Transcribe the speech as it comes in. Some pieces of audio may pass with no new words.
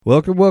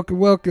Welcome, welcome,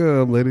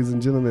 welcome, ladies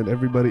and gentlemen,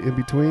 everybody in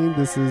between.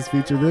 This is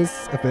Feature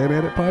This, a Fan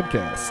Edit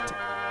podcast.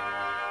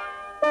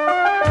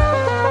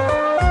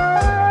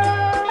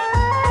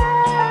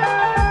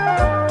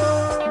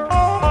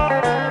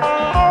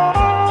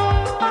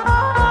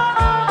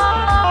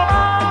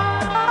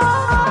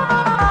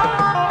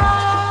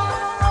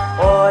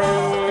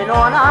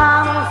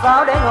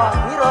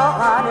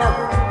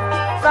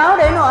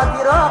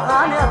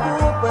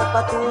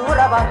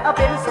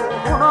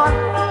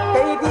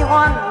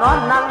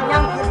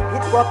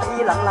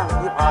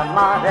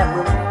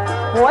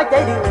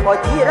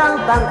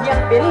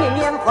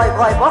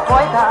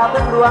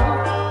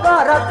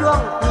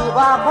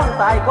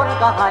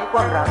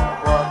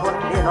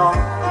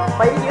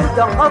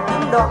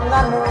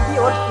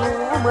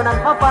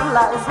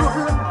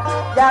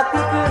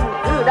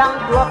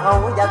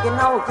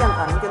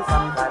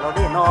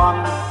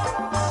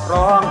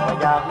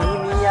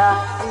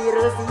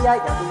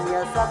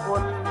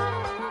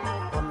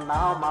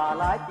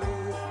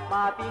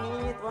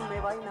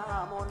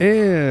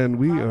 And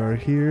we are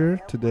here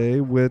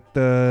today with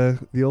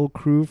the old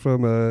crew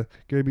from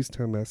Gary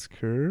Beestown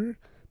Massacre.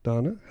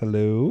 Donna,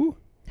 hello.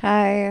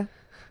 Hi.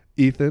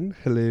 Ethan,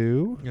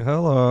 hello.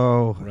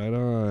 Hello. Right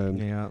on.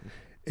 Yeah.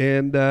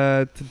 And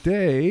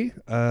today,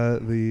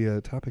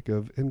 the topic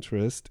of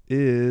interest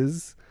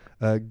is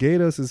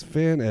Gatos'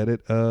 fan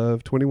edit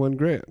of 21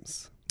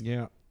 Grams.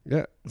 Yeah.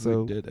 Yeah.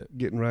 So we did it.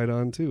 Getting right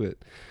on to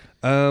it.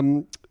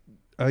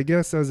 I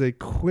guess as a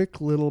quick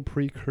little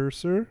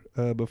precursor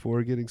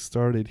before getting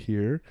started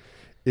here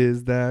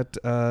is that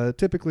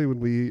typically when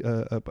we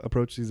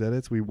approach these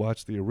edits, we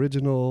watch the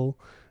original,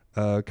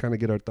 kind of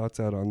get our thoughts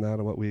out on that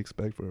and what we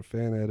expect for a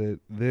fan edit.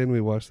 Then we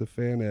watch the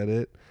fan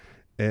edit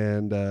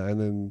and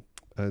then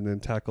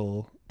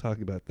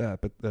talking about that.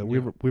 But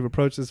we've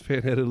approached this fan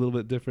edit a little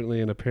bit differently,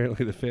 and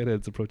apparently the fan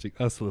edit's approaching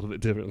us a little bit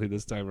differently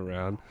this time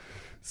around.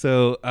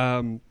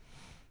 So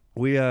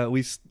we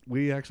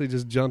actually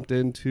just jumped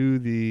into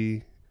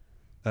the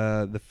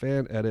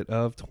fan edit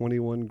of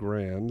 21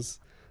 Grams.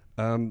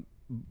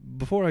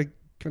 Before I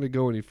kind of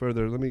go any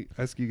further, let me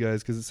ask you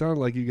guys, because it sounded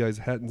like you guys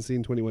hadn't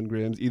seen 21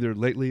 Grams either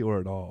lately or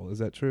at all. Is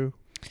that true?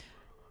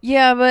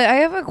 Yeah, but I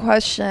have a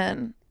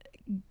question.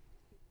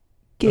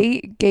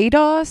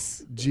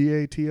 Gatos?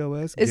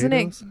 Gatos? Isn't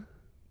it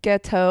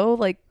gato,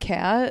 like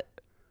cat,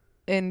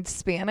 in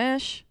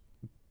Spanish?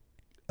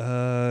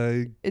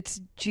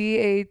 It's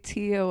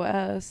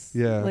Gatos.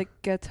 Yeah. Like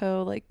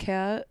gato, like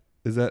cat.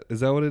 Is that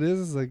what it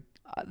is? It's like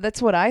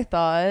that's what I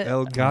thought.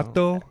 El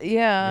gato?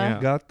 Yeah.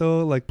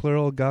 Gato, like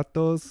plural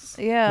gatos?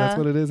 Yeah. That's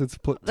what it is?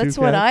 That's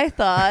what I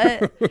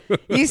thought.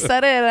 You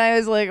said it and I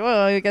was like,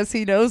 well, I guess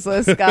he knows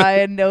this guy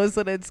and knows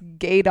that it's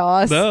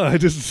Gatos. No, I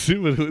just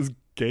assumed it was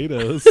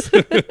Gatos.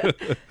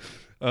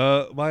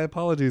 My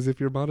apologies if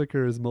your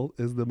moniker is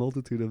the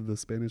multitude of the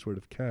Spanish word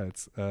of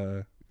cats,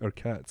 or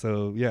cat.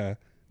 So, yeah.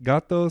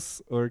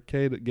 Gatos or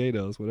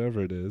Gatos,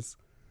 whatever it is.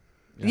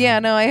 Yeah,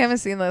 no, I haven't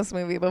seen this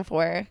movie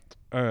before.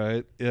 All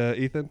right,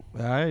 Ethan.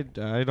 I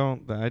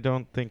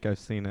don't think I've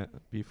seen it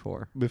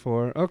before.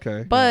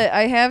 Okay. But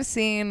I have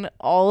seen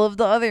all of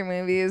the other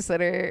movies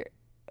that are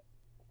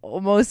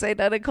almost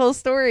identical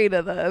story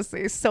to this.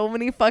 There's so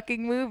many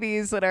fucking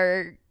movies that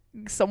are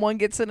someone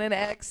gets in an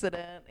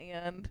accident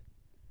and.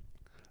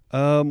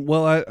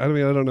 Well, I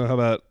mean, I don't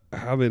know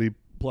how many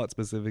plot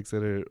specifics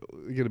that are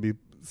going to be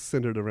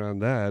centered around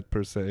that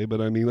per se,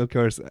 but I mean, of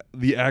course,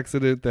 the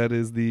accident that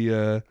is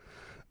the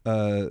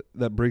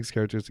that brings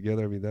characters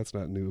together. I mean, that's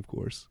not new, of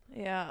course.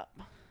 Yeah.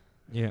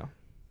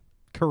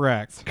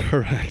 Correct.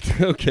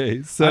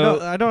 Okay,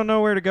 so I don't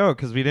know where to go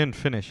because we didn't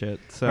finish it.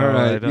 So all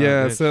right,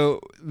 yeah.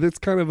 So it's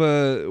kind of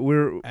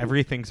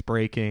everything's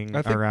breaking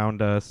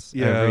around us.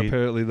 Yeah,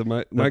 apparently the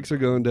mics are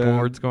going down.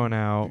 Board's going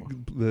out.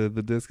 The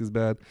disc is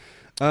bad.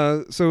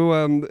 So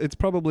it's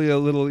probably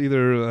probably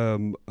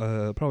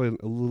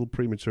a little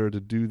premature to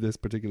do this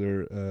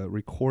particular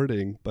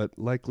recording, but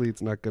likely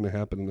it's not going to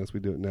happen unless we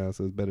do it now.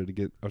 So it's better to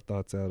get our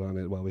thoughts out on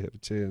it while we have a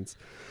chance.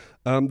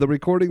 The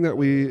recording that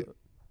we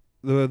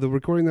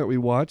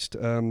watched,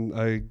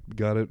 I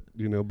got it,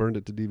 burned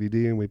it to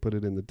DVD, and we put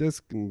it in the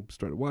disc and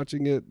started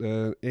watching it.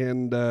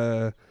 And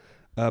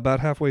about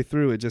halfway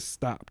through, it just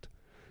stopped,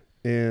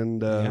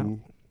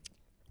 and.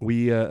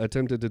 We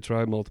attempted to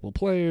try multiple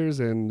players,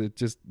 and it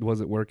just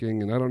wasn't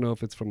working. And I don't know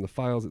if it's from the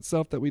files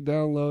itself that we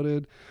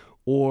downloaded,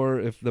 or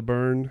if the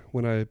burn,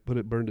 when I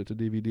burned it to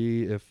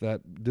DVD, if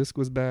that disc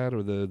was bad,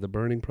 or the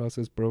burning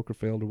process broke or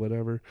failed or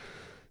whatever.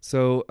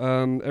 So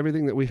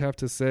everything that we have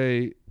to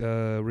say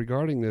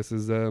regarding this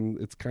is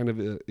it's kind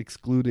of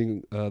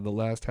excluding the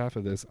last half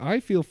of this. I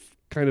feel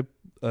kind of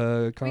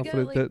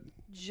confident that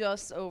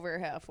just over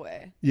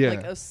halfway. Yeah.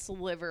 Like a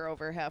sliver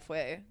over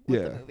halfway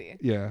with the movie.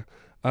 Yeah.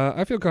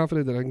 I feel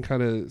confident that I can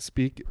kind of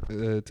speak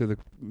to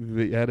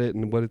the edit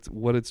and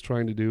what it's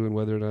trying to do and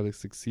whether or not it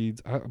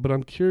succeeds. But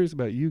I'm curious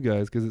about you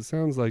guys, because it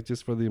sounds like,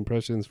 just for the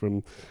impressions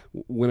from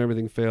when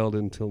everything failed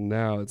until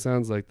now, it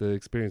sounds like the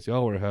experience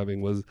y'all were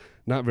having was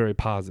not very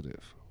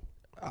positive.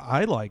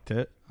 I liked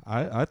it.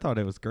 I thought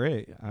it was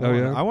great.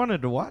 Yeah? I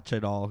wanted to watch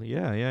it all.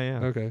 Yeah.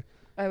 Okay.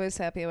 I was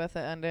happy with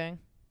the ending.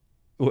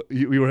 Well,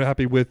 you were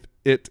happy with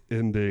it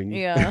ending.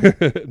 Yeah.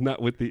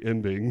 Not with the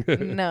ending.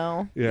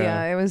 No. Yeah.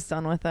 I was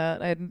done with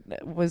that. I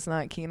was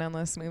not keen on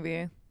this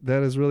movie.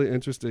 That is really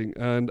interesting.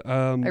 And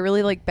I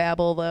really like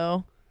Babel,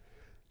 though.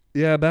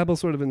 yeah, Babel's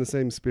sort of in the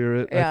same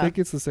spirit. Yeah. I think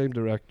it's the same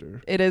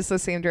director. It is the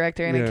same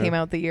director, and Yeah. it came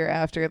out the year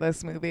after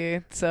this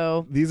movie.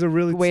 So These are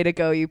really way to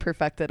go. You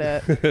perfected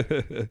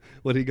it.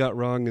 what he got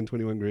wrong in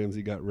 21 Grams,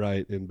 he got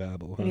right in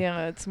Babel. Huh?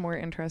 Yeah, it's a more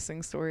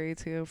interesting story,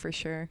 too, for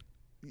sure.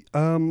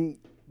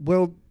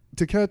 Well,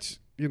 to catch,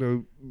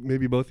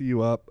 maybe both of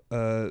you up,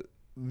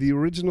 the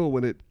original,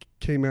 when it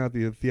came out,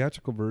 the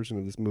theatrical version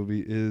of this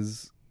movie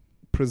is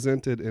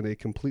presented in a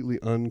completely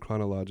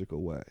unchronological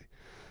way.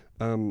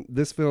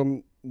 This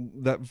film,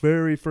 that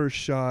very first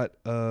shot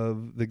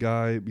of the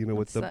guy,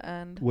 That's the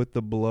end. with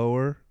the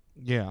blower,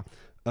 Yeah.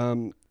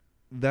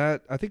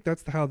 that I think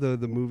that's how the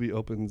movie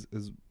opens.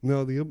 The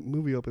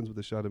movie opens with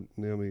a shot of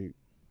Naomi.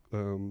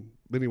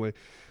 But anyway,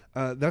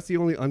 that's the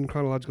only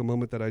unchronological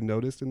moment that I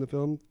noticed in the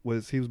film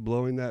was he was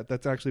blowing that.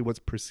 That's actually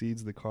what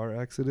precedes the car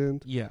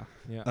accident. Yeah.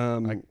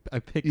 I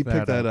picked You that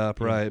picked that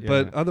up, Yeah, right? yeah.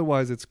 But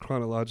otherwise, it's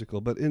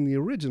chronological. But in the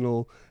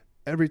original,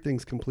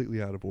 everything's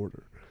completely out of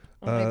order.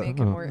 Well, they make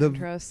it more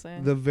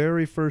interesting. The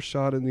very first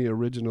shot in the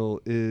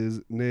original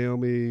is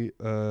Naomi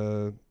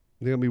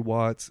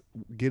Watts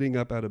getting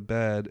up out of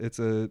bed. It's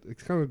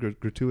kind of a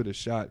gratuitous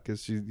shot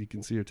because you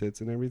can see her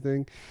tits and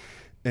everything.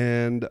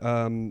 And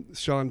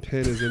Sean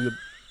Penn is in the.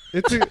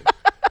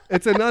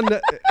 It's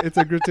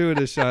a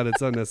gratuitous shot.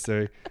 It's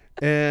unnecessary.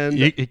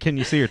 And can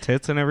you see your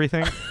tits and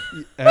everything?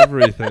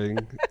 everything.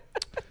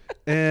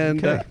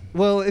 And Okay.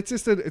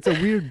 it's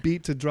a weird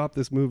beat to drop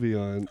this movie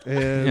on.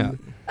 And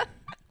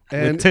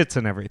With tits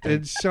and everything.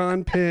 And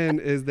Sean Penn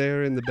is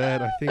there in the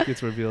bed. I think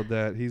it's revealed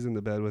that he's in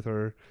the bed with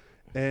her.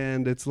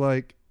 And it's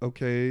like,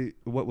 okay,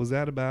 what was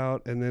that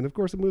about? And then, of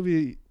course, the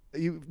movie,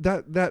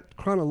 that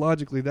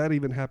chronologically, that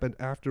even happened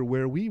after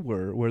where we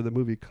were, where the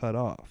movie cut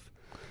off.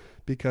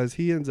 Because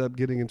he ends up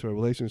getting into a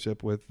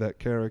relationship with that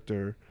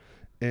character.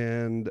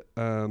 And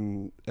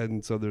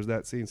so there's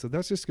that scene. So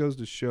that just goes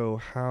to show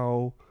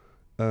how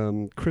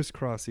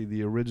crisscrossy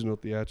the original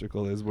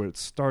theatrical is, where it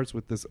starts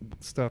with this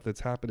stuff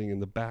that's happening in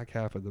the back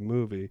half of the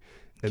movie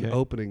and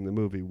opening the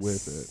movie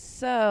with it.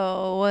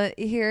 So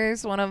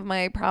here's one of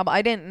my problems.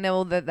 I didn't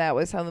know that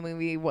was how the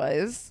movie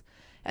was.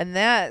 And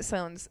that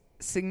sounds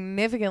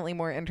significantly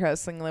more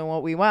interesting than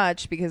what we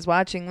watched, because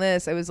watching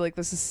this, I was like,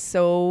 this is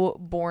so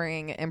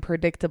boring and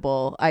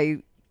predictable.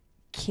 I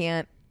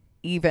can't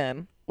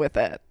even with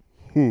it.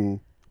 I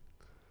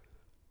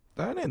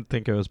didn't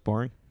think it was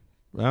boring.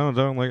 I don't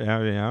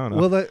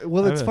know.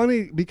 Well, it's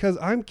funny because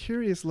I'm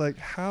curious, like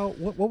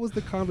what was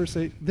the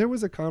conversation? There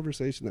was a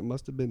conversation that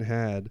must have been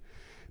had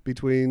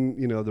between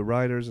the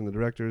writers and the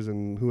directors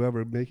and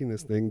whoever making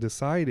this thing,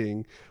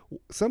 deciding.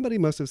 Somebody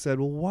must have said,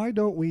 well, why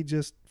don't we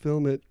just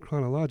film it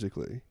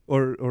chronologically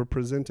or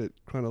present it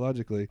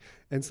chronologically?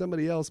 And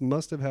somebody else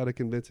must have had a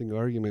convincing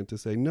argument to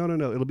say, no,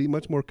 it'll be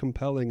much more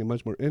compelling and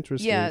much more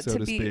interesting, so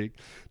to speak,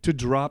 to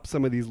drop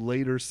some of these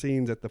later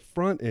scenes at the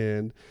front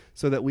end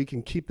so that we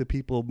can keep the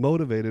people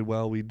motivated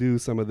while we do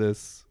some of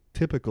this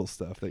typical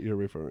stuff that you're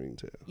referring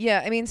to.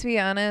 Yeah, I mean, to be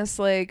honest,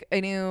 like, I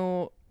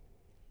knew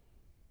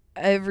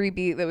every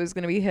beat that was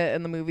going to be hit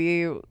in the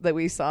movie that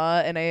we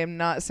saw, and I am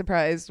not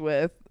surprised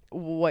with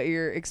what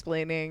you're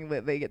explaining,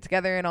 that they get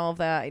together and all of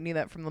that. I knew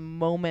that from the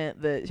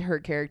moment that her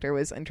character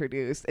was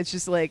introduced. It's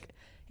just like,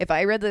 if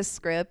I read this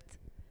script,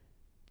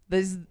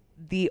 this is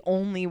the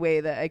only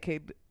way that I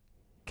could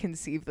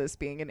conceive this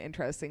being an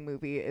interesting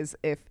movie is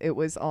if it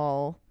was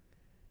all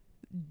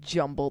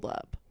jumbled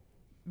up,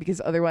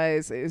 because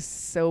otherwise it is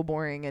so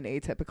boring and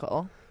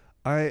atypical.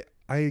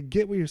 I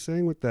get what you're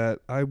saying with that.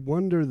 I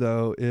wonder,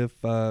 though, if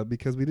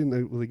because we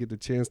didn't really get the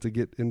chance to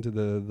get into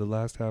the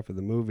last half of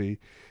the movie,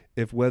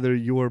 if whether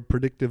your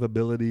predictive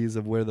abilities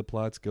of where the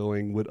plot's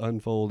going would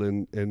unfold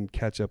and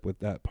catch up with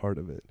that part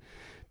of it.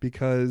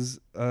 Because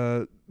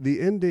the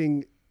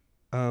ending,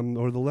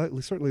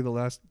 certainly the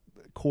last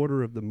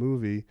quarter of the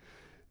movie,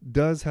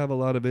 does have a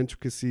lot of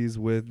intricacies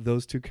with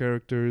those two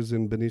characters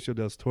and Benicio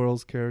del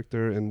Toro's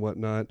character and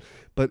whatnot.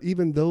 But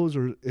even those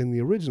are, in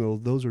the original,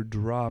 those are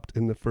dropped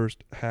in the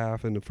first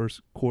half and the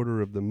first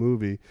quarter of the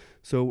movie.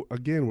 So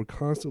again, we're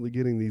constantly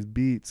getting these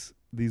beats,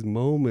 these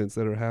moments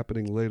that are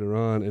happening later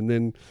on, and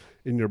then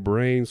in your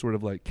brain sort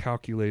of like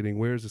calculating,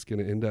 where is this going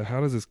to end up?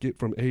 How does this get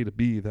from A to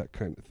B? That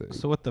kind of thing.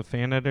 So what the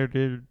fan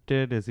editor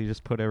did is he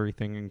just put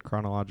everything in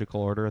chronological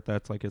order.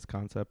 That's like his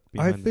concept.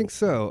 I think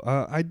so.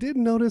 I did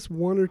notice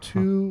one or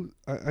two.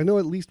 I know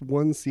at least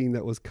one scene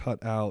that was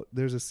cut out.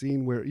 There's a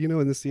scene where,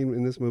 in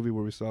this movie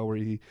where we saw where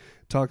he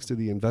talks to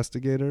the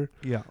investigator.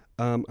 Yeah.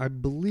 I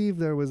believe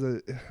there was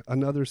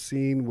another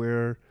scene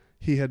where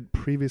he had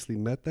previously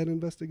met that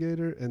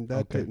investigator and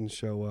that didn't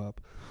show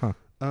up. Huh.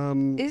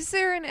 Is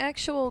there an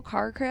actual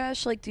car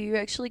crash? Like, do you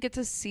actually get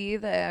to see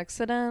the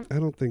accident? I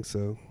don't think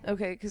so.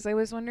 Okay, because I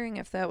was wondering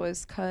if that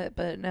was cut,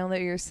 but now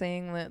that you're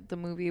saying that the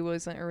movie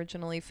wasn't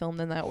originally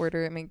filmed in that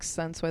order, it makes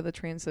sense why the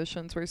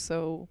transitions were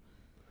so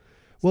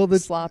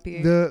sloppy.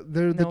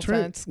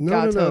 Offense,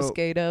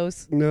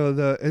 Gatos.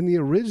 No, in the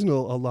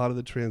original, a lot of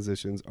the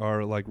transitions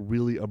are like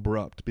really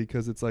abrupt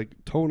because it's like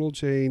tonal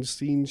change,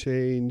 scene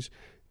change,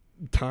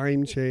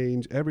 time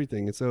change,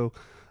 everything. And so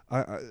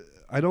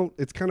I don't,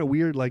 it's kind of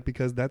weird, like,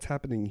 because that's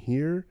happening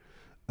here.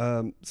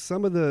 But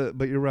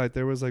you're right,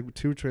 there was like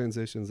 2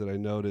 transitions that I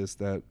noticed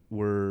that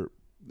were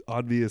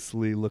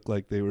obviously look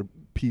like they were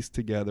pieced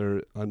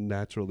together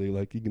unnaturally.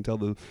 Like, you can tell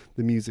the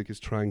music is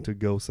trying to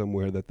go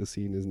somewhere that the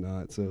scene is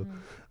not. So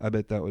I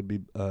bet that would be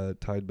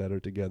tied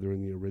better together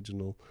in the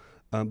original.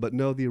 But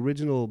no, the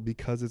original,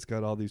 because it's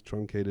got all these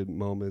truncated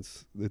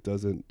moments, it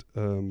doesn't,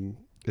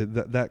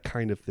 that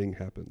kind of thing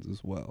happens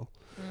as well.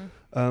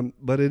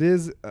 But it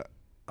is...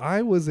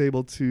 I was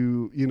able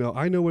to,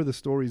 I know where the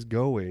story's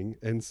going.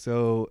 And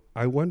so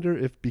I wonder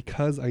if,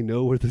 because I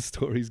know where the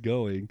story's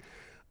going,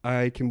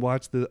 I can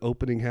watch the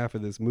opening half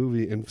of this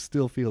movie and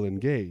still feel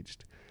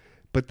engaged.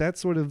 But that's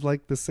sort of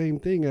like the same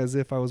thing as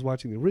if I was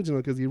watching the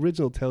original, because the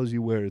original tells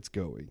you where it's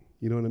going.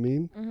 You know what I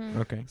mean? Mm-hmm.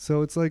 Okay.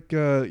 So it's like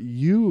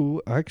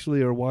you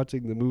actually are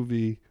watching the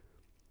movie,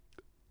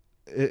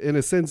 in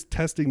a sense,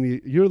 testing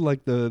you're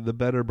like the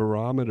better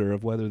barometer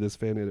of whether this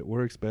fan edit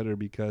works better,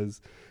 because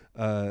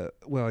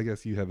well, I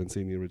guess you haven't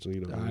seen the original.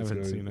 You don't know. I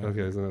haven't seen it.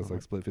 Okay, so that's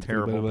like split 50.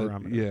 Terrible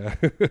but yeah.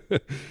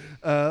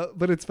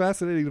 But it's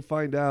fascinating to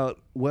find out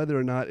whether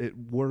or not it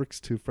works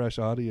to fresh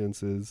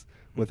audiences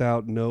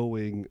without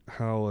knowing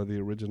how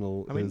the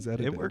original is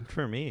edited. It worked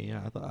for me.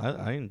 Yeah,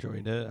 I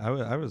enjoyed it. I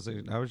was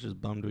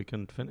just bummed we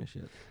couldn't finish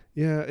it.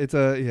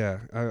 Yeah,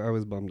 I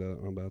was bummed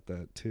out about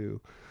that too.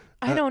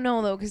 I don't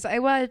know though, because I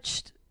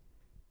watched.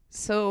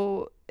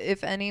 So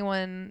if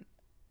anyone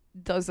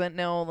doesn't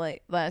know,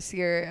 like last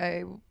year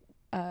I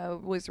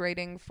was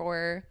writing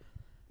for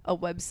a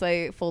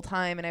website full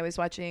time, and I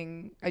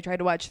tried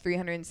to watch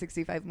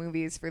 365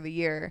 movies for the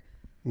year.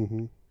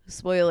 Mm-hmm.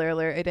 Spoiler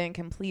alert, I didn't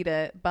complete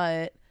it,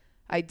 but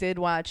I did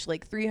watch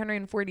like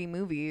 340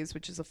 movies,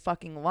 which is a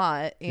fucking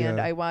lot. And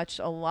I watched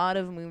a lot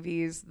of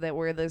movies that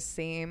were the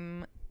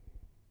same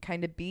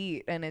kind of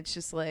beat, and it's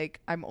just like,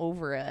 I'm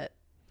over it.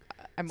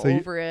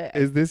 Over it.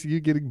 Is this you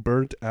getting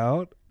burnt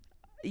out?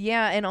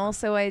 Yeah, and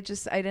also I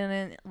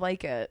didn't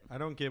like it. I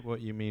don't get what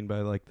you mean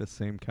by like the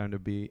same kind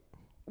of beat.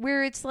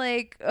 Where it's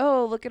like,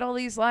 oh, look at all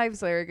these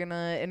lives that are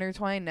gonna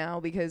intertwine now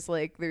because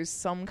like there's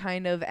some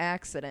kind of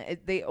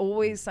accident. They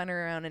always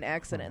center around an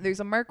accident. There's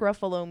a Mark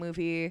Ruffalo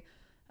movie.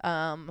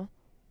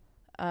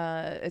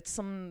 It's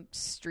some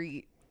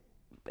street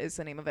is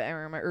the name of it. I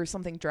remember, or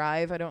something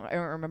Drive. I don't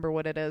remember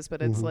what it is,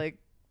 but it's like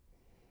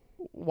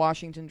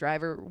Washington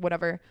Drive or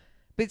whatever.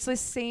 But it's the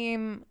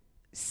same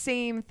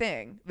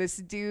thing. This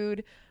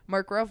dude,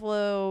 Mark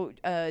Ruffalo,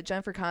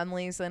 Jennifer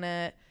Connelly's in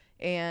it,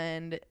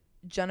 and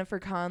Jennifer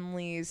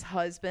Connelly's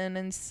husband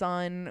and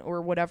son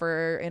or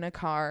whatever in a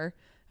car.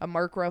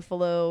 Mark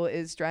Ruffalo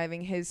is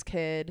driving his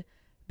kid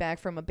back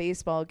from a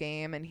baseball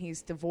game, and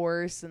he's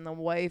divorced, and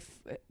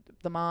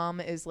the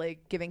mom is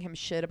like giving him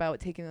shit about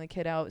taking the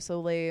kid out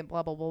so late,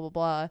 blah blah blah blah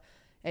blah.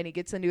 And he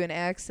gets into an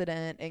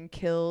accident and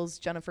kills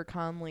Jennifer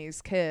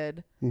Connelly's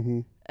kid.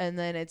 Mm-hmm. And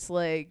then it's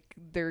like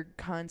they're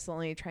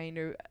constantly trying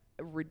to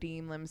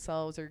redeem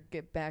themselves or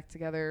get back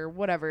together or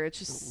whatever. It's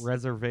just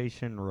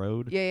Reservation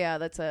Road. Yeah,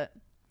 that's it.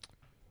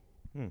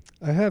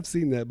 I have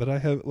seen that, but I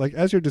have, like,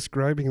 as you're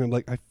describing it, I'm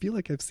like, I feel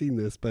like I've seen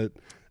this, but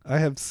I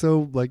have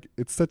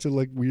it's such a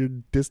like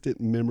weird distant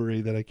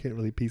memory that I can't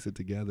really piece it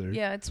together.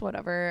 Yeah, it's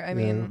whatever. I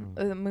mean,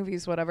 the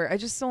movie's whatever. I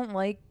just don't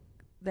like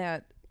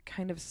that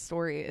kind of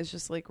story. It's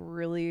just like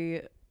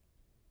really,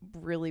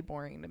 really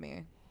boring to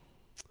me.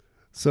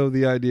 So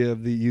the idea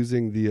of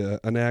using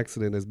an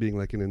accident as being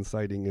like an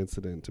inciting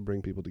incident to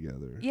bring people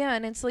together. Yeah,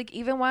 and it's like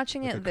even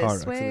watching like it a this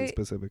car way. Accident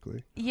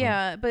specifically.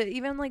 Yeah, but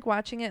even like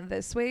watching it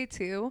this way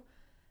too,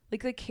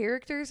 like the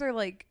characters are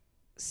like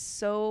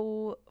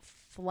so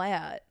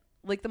flat.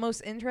 Like the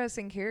most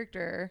interesting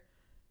character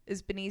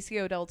is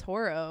Benicio del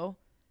Toro.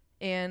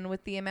 And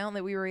with the amount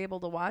that we were able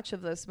to watch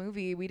of this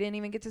movie, we didn't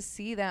even get to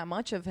see that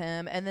much of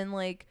him. And then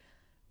like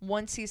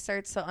once he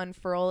starts to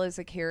unfurl as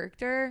a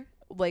character,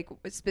 like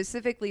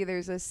specifically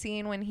there's a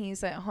scene when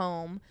he's at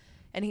home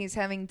and he's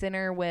having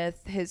dinner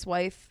with his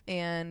wife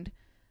and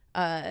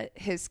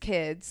his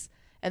kids.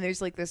 And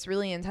there's like this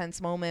really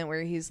intense moment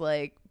where he's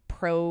like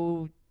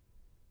pro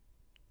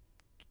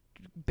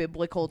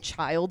biblical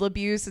child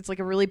abuse. It's like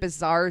a really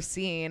bizarre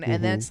scene.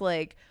 And that's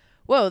like,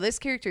 whoa, this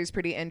character is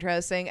pretty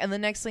interesting. And the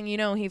next thing you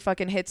know, he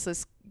fucking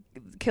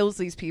kills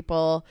these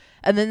people.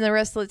 And then the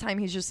rest of the time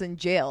he's just in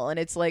jail. And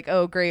it's like,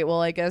 oh, great.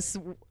 Well, I guess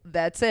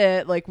that's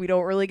it. Like, we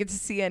don't really get to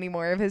see any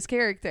more of his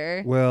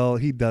character. Well,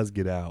 he does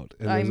get out.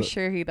 And I'm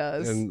sure he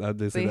does. And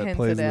they say that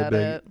plays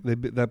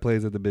that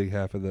plays at the big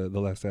half of the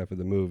last half of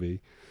the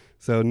movie.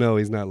 So no,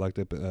 he's not locked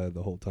up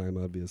the whole time,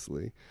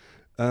 obviously.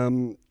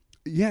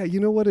 Yeah, you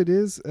know what it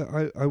is?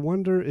 I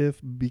wonder if,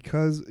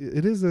 because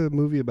it is a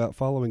movie about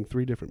following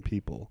three different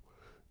people.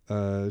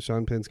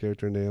 Sean Penn's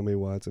character, Naomi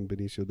Watts, and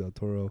Benicio del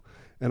Toro.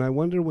 And I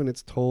wonder when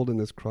it's told in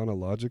this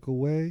chronological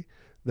way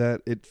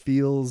that it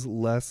feels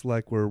less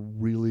like we're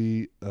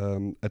really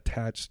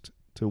attached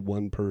to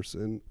one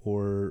person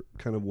or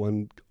kind of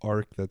one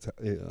arc that's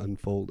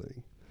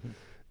unfolding.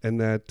 And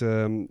that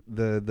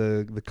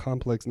the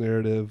complex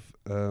narrative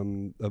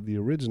of the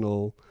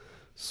original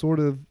sort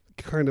of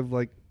kind of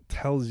like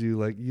tells you,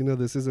 like, you know,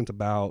 this isn't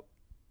about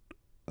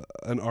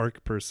an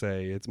arc per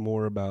se. It's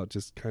more about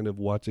just kind of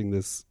watching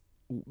this,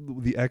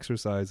 the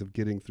exercise of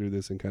getting through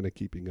this and kind of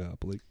keeping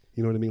up. Like,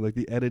 you know what I mean? Like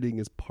the editing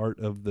is part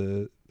of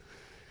the,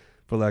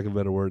 for lack of a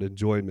better word,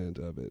 enjoyment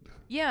of it.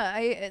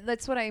 Yeah,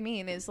 that's what I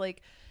mean. Is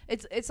like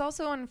it's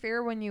also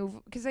unfair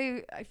when because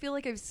I feel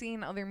like I've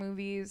seen other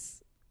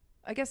movies.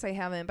 I guess I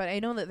haven't, but I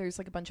know that there's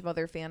like a bunch of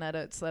other fan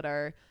edits that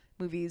are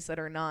movies that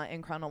are not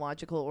in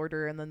chronological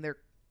order, and then they're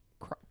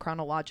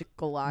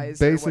chronologicalized.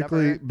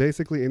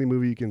 Basically, any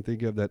movie you can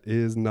think of that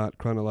is not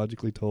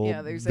chronologically told.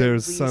 Yeah,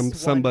 there's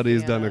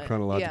somebody's done a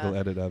chronological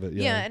edit of it.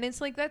 Yeah, and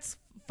it's like that's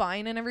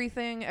fine and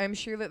everything. I'm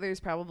sure that there's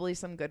probably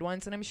some good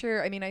ones, and I'm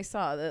sure. I mean, I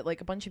saw that like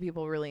a bunch of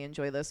people really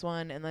enjoy this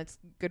one, and that's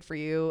good for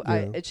you.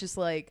 Yeah. It's just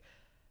like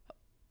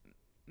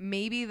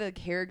maybe the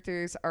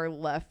characters are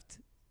left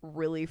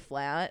really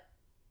flat,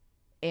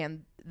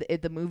 and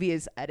the movie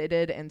is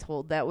edited and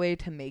told that way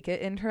to make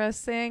it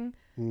interesting.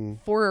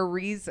 For a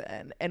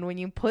reason. And when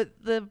you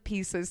put the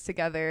pieces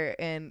together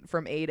and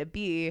from A to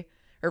B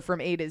or from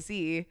A to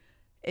Z,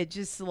 it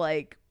just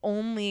like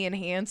only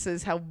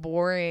enhances how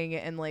boring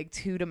and like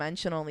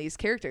two-dimensional these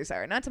characters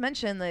are. Not to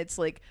mention that it's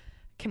like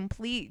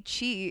complete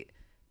cheat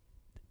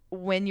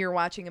when you're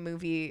watching a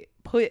movie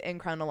put in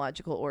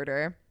chronological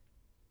order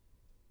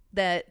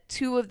that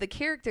two of the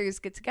characters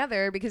get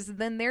together, because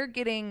then they're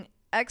getting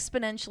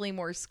exponentially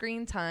more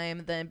screen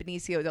time than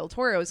Benicio del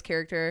Toro's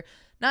character.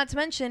 Not to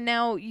mention,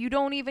 now you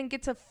don't even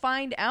get to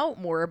find out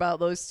more about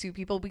those two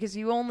people because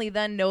you only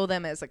then know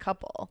them as a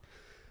couple.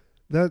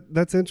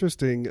 That's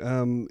interesting.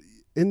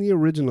 In the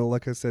original,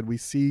 like I said, we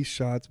see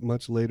shots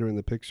much later in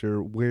the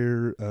picture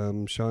where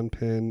Sean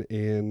Penn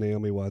and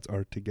Naomi Watts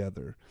are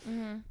together.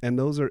 Mm-hmm. And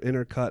those are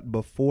intercut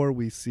before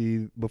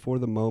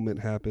the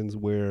moment happens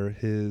where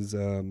his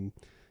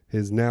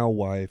now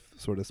wife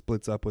sort of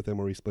splits up with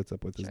him, or he splits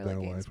up with his now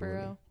wife.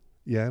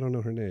 Yeah, I don't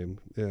know her name.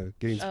 Yeah,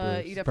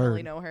 Gainsborough. You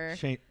definitely know her.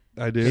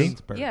 I do.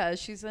 Gainsborough. Yeah,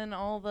 she's in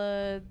all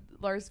the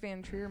Lars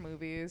Van Trier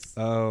movies.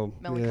 Oh,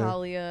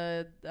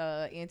 Melancholia,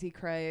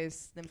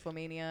 Antichrist,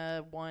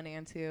 Nymphomania 1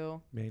 and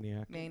 2.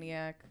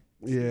 Maniac.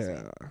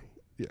 Yeah.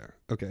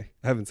 Okay,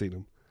 I haven't seen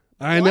them.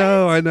 I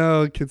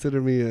know.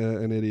 Consider me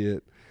an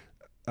idiot.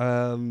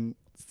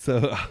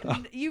 So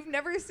you've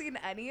never seen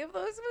any of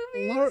those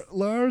movies?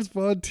 Lars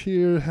Von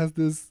Trier has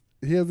this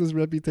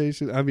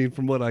reputation. I mean,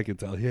 from what I can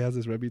tell, he has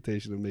this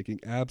reputation of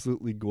making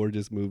absolutely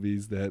gorgeous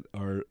movies that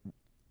are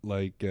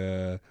like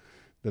that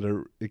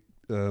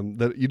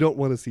you don't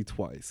want to see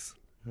twice.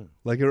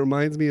 Like it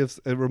reminds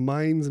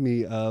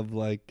me of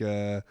like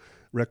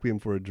Requiem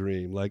for a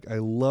Dream. Like I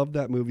love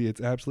that movie.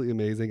 It's absolutely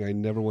amazing. I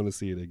never want to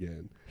see it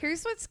again.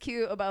 Here's what's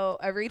cute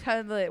about every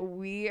time that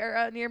we are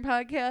on your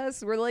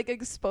podcast, we're like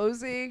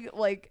exposing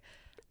like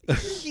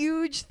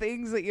huge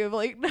things that you have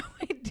like no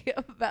idea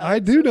about. I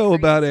do know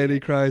about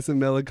Antichrist and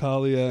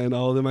Melancholia and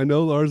all of them. I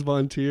know Lars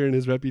Von Trier and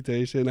his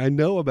reputation. I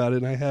know about it,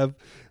 and I have,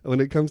 when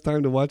it comes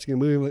time to watching a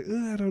movie, I'm like,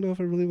 I don't know if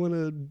I really want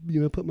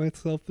to, put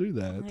myself through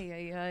that.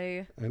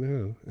 I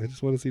know. I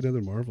just want to see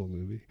another Marvel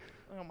movie.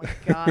 Oh my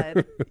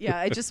god. Yeah,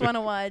 I just want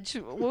to watch,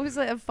 what was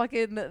that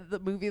fucking the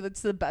movie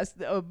that's the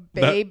best?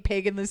 Babe,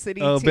 Pig in the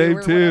City 2 or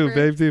whatever.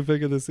 Babe 2,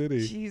 Pig in the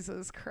City.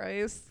 Jesus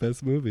Christ.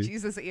 Best movie.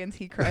 Jesus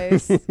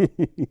Antichrist.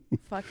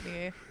 Fuck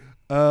me.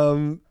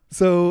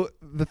 So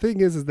the thing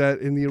is that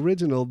in the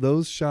original,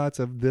 those shots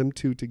of them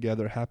two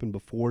together happen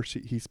before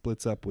he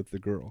splits up with the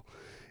girl.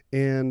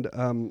 And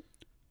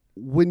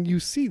when you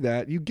see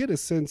that, you get a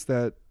sense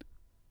that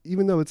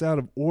even though it's out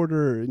of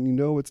order and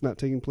it's not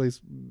taking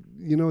place,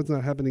 it's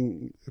not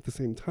happening at the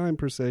same time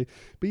per se,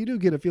 but you do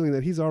get a feeling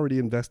that he's already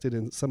invested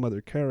in some other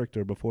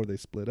character before they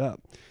split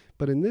up.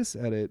 But in this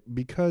edit,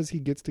 because he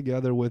gets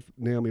together with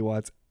Naomi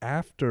Watts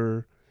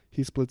after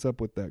he splits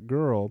up with that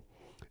girl,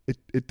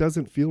 it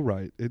doesn't feel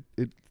right.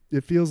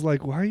 It feels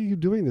like, why are you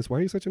doing this? Why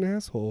are you such an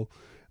asshole?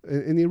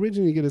 In the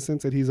original, you get a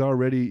sense that he's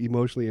already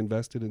emotionally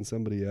invested in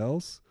somebody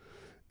else.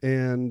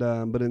 And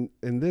but in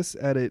this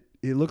edit,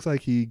 it looks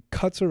like he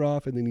cuts her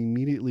off and then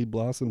immediately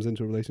blossoms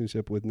into a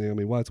relationship with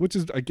Naomi Watts, which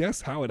is, I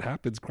guess, how it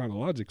happens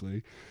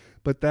chronologically.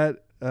 But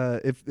that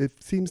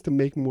it seems to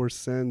make more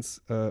sense,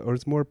 or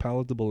it's more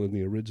palatable in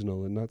the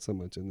original and not so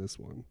much in this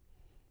one.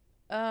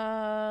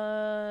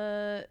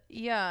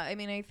 Yeah. I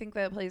mean, I think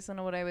that plays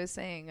into what I was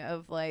saying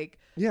of like.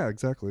 Yeah,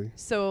 exactly.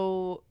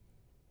 So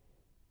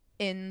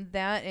in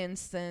that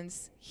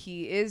instance,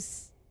 he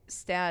is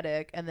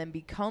static and then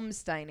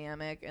becomes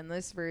dynamic. In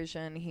this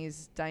version,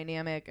 he's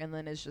dynamic and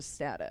then is just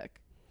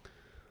static.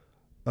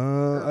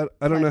 I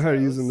don't know how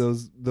you're using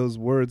those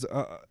words.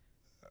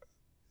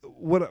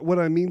 what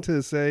I mean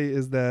to say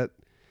is that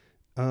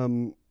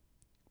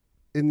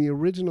in the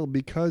original,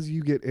 because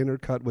you get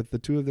intercut with the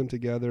two of them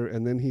together,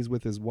 and then he's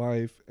with his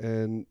wife,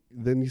 and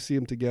then you see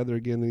him together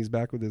again, and he's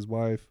back with his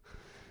wife.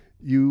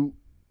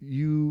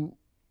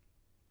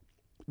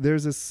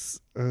 There's this.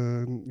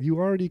 You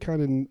already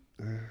kind of.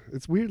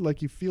 It's weird.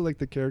 Like you feel like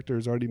the character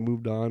has already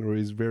moved on, or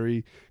he's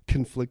very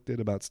conflicted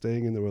about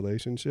staying in the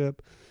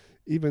relationship.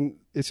 Even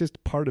it's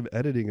just part of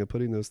editing of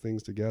putting those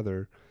things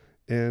together.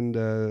 And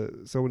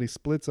so when he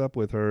splits up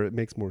with her, it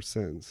makes more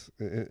sense.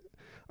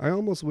 I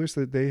almost wish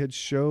that they had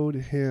showed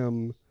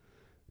him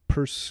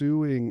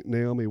pursuing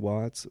Naomi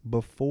Watts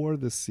before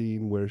the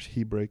scene where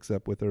he breaks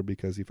up with her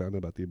because he found out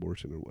about the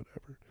abortion or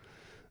whatever.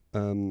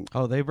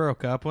 They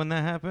broke up when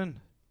that happened?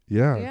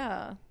 Yeah.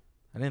 Yeah.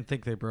 I didn't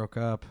think they broke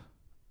up.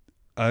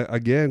 I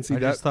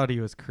just thought he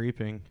was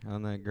creeping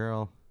on that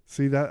girl.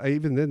 See that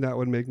even then that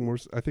would make more.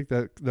 I think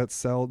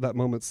that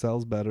moment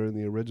sells better in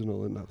the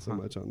original and not so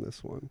much on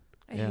this one.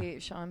 I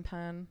hate Sean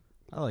Penn.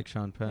 I like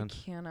Sean Penn. I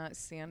cannot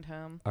stand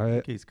him. I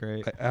think he's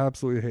great. I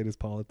absolutely hate his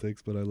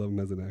politics, but I love him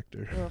as an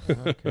actor.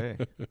 Okay.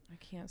 I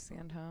can't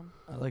stand him.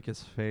 I like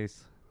his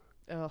face.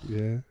 Ugh.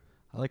 Yeah.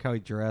 I like how he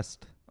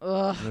dressed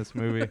in this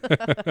movie.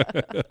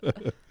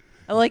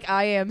 I like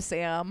I Am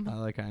Sam. I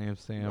like I Am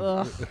Sam.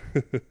 Ugh.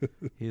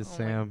 He's Oh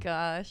Sam. my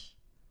gosh.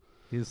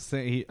 I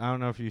don't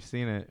know if you've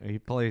seen it. He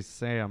plays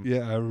Sam.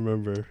 Yeah, I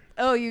remember.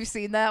 Oh, you've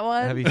seen that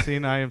one? Have you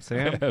seen I Am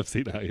Sam? I've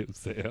seen I Am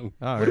Sam.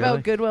 Oh, What really?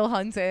 about Good Will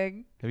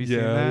Hunting? Have you seen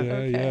that?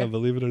 Okay.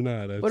 Believe it or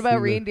not. What about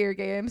Reindeer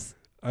Games?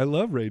 I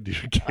love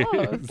Reindeer Games.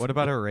 Oh. What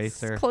about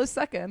Eraser? Close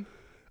second.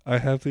 I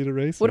have seen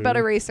Eraser. What about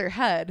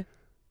Eraserhead?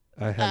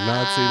 I have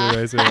not seen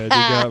Eraserhead. You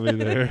got me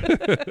there.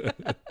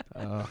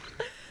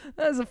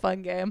 That was a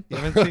fun game. You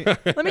haven't seen?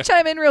 Let me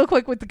chime in real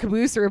quick with the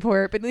Caboose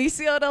report.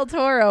 Benicio del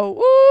Toro.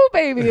 Woo,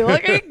 baby.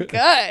 Looking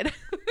good.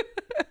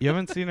 You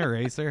haven't seen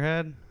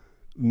Eraserhead?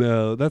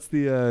 No, that's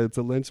it's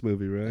a Lynch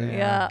movie, right?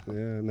 Yeah.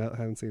 Yeah,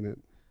 haven't seen it.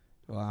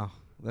 Wow,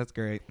 that's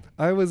great.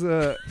 I was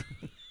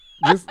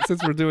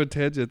since we're doing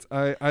tangents,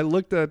 I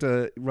looked at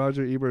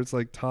Roger Ebert's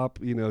like top,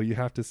 you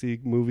have to see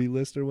movie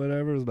list or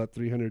whatever. It was about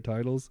 300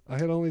 titles. I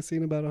had only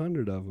seen about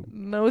 100 of them.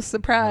 No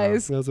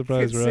surprise. No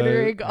surprise,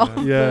 considering right?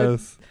 all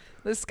Yes.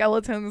 the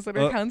skeletons that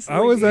are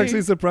constantly. I was being-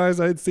 actually surprised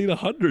I'd seen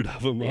 100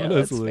 of them. Yeah,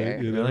 that's honestly, fair.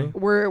 Really?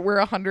 We're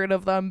 100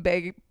 of them.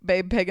 Babe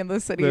Pig in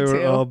the City They too.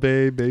 were all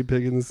Babe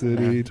Pig in the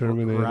City,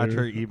 Terminator.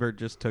 Roger Ebert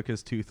just took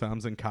his two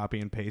thumbs and copy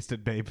and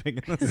pasted Babe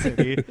Pig in the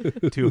City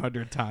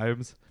 200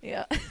 times.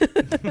 Yeah.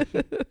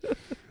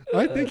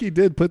 I think he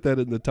did put that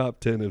in the top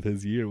 10 of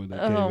his year when it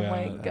came out. Oh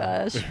my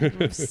gosh.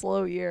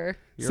 Slow year.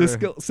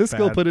 Siskel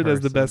bad put it as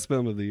the person. best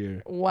film of the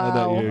year. Wow.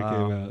 That year it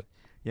came Wow. out.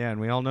 Yeah,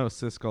 and we all know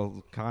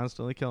Siskel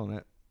constantly killing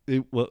it.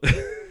 Well,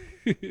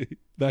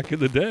 back in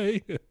the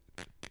day.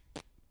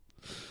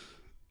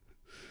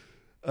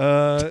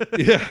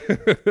 Yeah.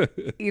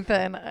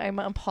 Ethan, I'm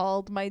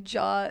appalled. My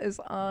jaw is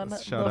on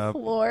Shut the up.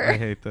 floor. I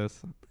hate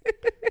this.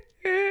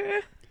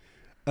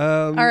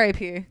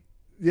 R.I.P.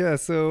 Yeah,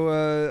 so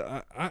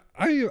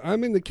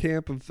I'm in the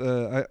camp of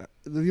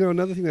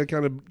another thing that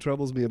kind of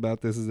troubles me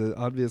about this is that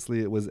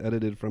obviously it was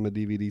edited from a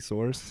DVD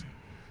source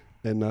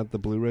and not the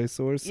Blu-ray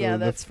source. Yeah, so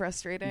that's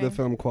frustrating. the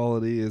film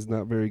quality is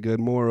not very good.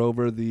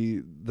 Moreover,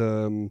 the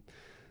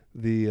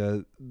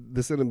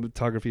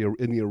cinematography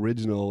in the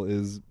original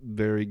is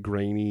very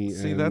grainy.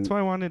 See, and that's why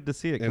I wanted to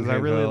see it, because and I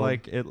really handheld.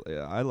 like it.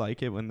 I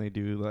like it when they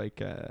do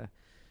like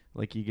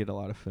you get a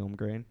lot of film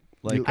grain.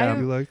 Like you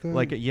like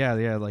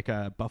that?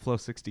 like Buffalo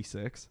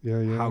 66.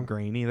 Yeah. How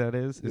grainy that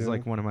is Yeah.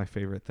 like one of my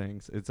favorite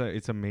things.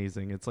 It's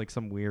amazing. It's like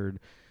some weird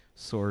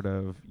sort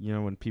of,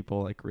 when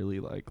people like really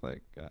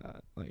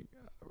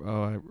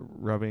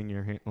rubbing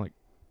your hand like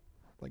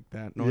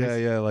that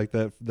noise. Yeah, like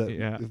that.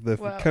 Yeah.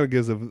 Wow. Kind of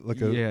gives a like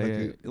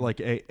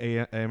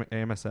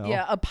AMSL.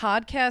 Yeah, a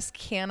podcast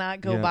cannot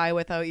go Yeah. by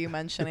without you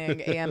mentioning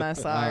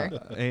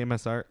AMSR.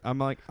 AMSR. I'm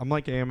like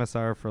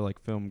AMSR for like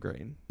film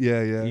grain.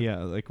 Yeah. Yeah,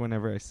 like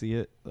whenever I see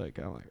it, like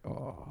I'm like,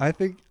 oh. I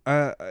think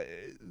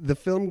the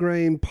film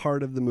grain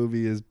part of the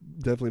movie is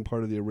definitely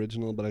part of the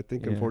original, but I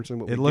think Yeah.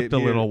 unfortunately what It we looked get a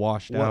here, little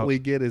washed what out. we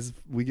get is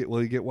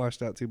you get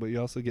washed out too, but you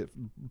also get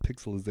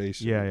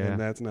pixelization. Yeah. and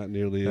that's not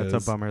nearly That's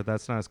as a bummer.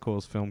 That's not as cool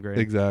as film grain.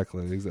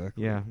 Exactly.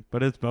 Yeah,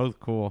 but it's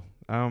both cool.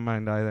 I don't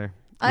mind either.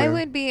 I Yeah.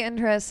 would be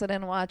interested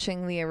in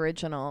watching the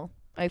original.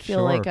 I feel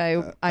Sure.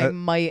 like I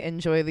might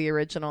enjoy the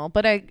original,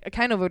 but I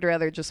kind of would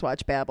rather just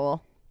watch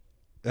Babel.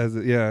 as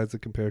a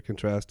compare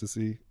contrast to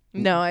see.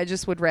 No, I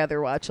just would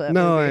rather watch that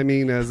No, movie. I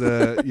mean as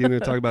a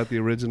talk about the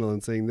original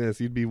and saying this,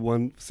 you'd be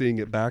seeing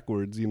it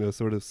backwards.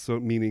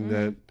 Meaning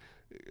that.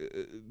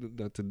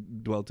 Not to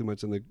dwell too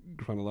much on the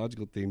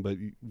chronological theme, but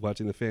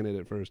watching the fan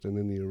edit first and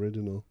then the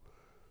original.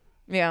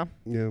 Yeah.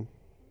 Yeah.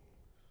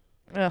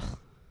 Ugh.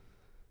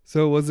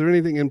 So was there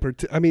anything in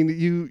particular? I mean,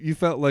 you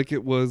felt like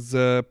it was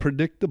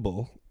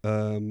predictable.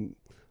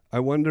 I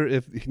wonder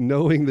if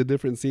knowing the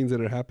different scenes that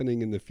are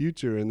happening in the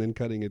future and then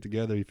cutting it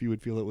together, if you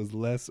would feel it was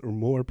less or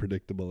more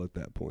predictable at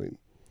that point.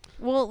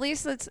 Well, at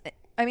least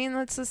I mean,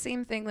 that's the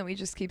same thing that we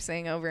just keep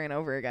saying over and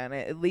over again.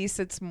 At least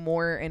it's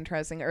more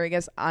interesting, or I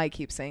guess I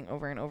keep saying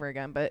over and over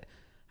again, but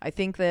I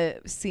think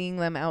that seeing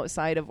them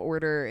outside of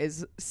order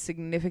is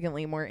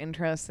significantly more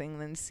interesting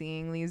than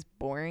seeing these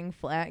boring,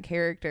 flat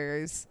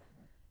characters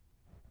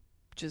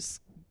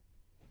just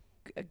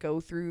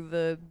go through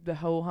the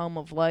ho-hum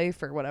of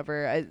life or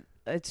whatever.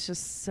 It's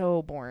just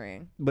so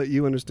boring. But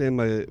you understand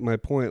my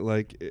point.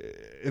 Like,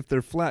 if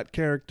they're flat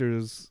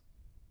characters,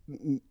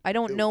 I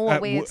don't know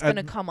what way it's going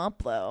to come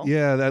up, though.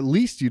 Yeah, at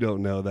least you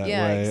don't know that way.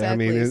 Yeah,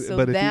 exactly. I mean, so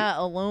but that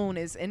alone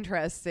is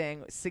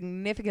interesting,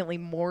 significantly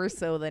more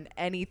so than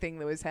anything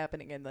that was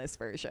happening in this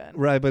version.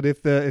 Right, but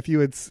if you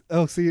had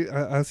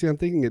I'm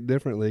thinking it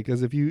differently,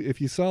 because if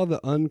you saw the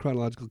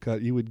unchronological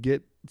cut, you would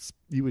get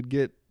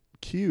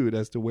cued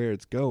as to where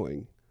it's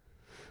going.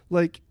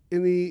 Like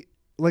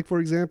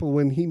for example,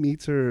 when he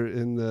meets her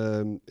in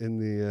the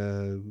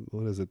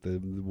what is it, the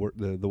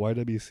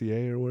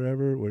YWCA or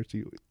wherever, where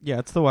she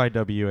it's the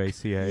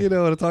YWACA. You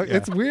know what I'm talking? Yeah.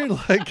 It's weird,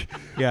 like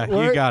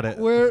you got it.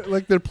 Where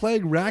like they're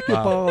playing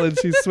racquetball and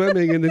she's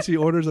swimming and then she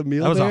orders a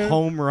meal. That was there. a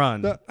home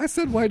run. No, I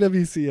said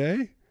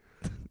YWCA.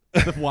 The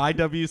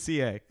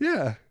YWCA.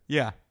 Yeah.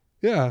 Yeah.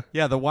 Yeah.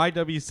 Yeah, the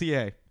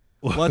YWCA.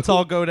 Let's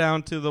all go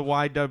down to the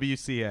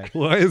YWCA.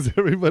 Why is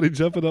everybody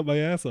jumping up my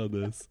ass on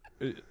this?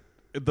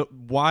 The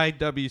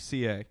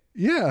YWCA.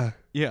 Yeah.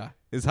 Yeah,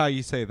 is how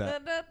you say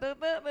that.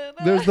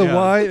 There's the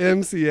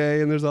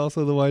YMCA and there's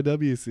also the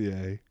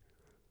YWCA.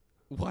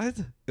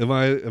 What? Am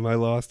I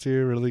lost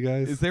here, really,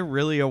 guys? Is there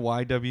really a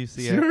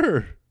YWCA?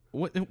 Sure.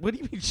 What do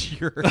you mean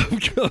sure? I'm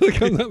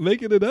not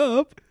making it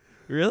up.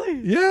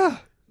 Really? Yeah.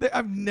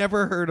 I've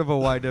never heard of a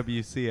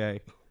YWCA.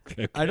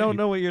 Okay. I don't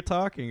know what you're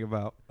talking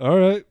about. All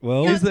right.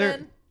 Well, Is there?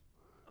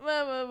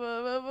 What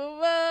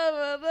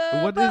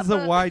is the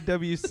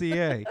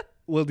YWCA?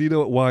 Well, do you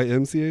know what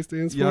YMCA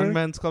stands for? Young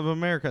Men's Club of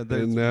America.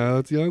 And now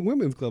it's Young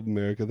Women's Club of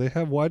America. They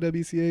have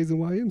YWCAs and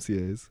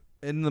YMCAs.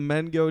 And the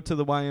men go to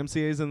the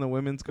YMCAs and the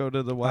women's go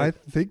to the Y. I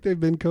think they've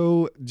been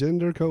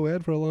gender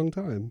co-ed for a long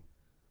time.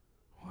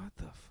 What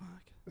the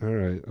fuck? All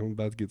right. I'm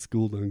about to get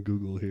schooled on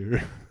Google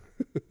here.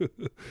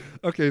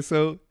 Okay,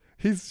 so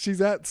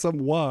she's at some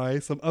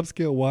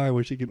upscale Y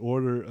where she can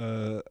order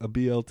a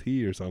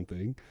BLT or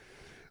something.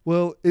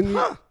 Well,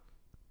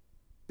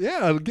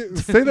 yeah,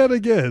 say that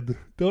again.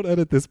 Don't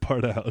edit this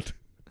part out.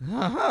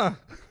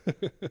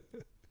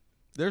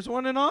 There's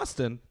one in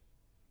Austin.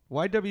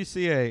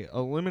 YWCA,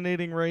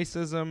 eliminating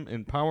racism,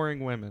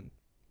 empowering women.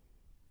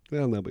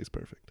 Well, nobody's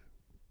perfect.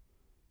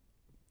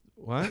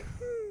 What?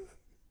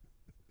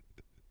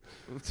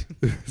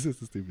 This is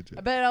a stupid joke.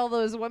 I bet all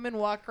those women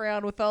walk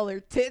around with all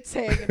their tits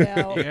hanging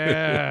out.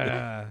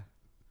 Yeah.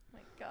 My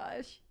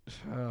gosh.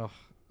 Oh,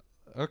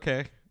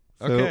 okay.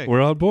 So Okay.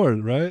 we're on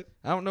board, right?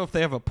 I don't know if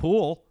they have a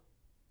pool,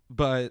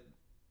 but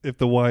If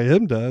the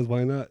YM does,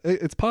 why not?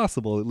 It's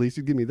possible. At least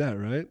you give me that,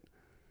 right?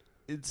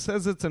 it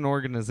says it's an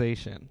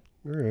organization.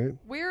 All right.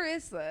 Where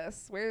is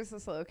this? Where is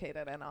this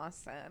located in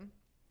Austin?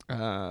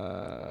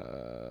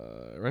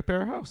 Right by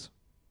our house.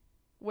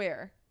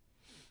 Where?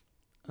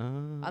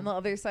 On the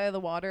other side of the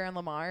water in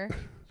Lamar?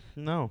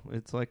 No,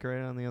 it's like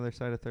right on the other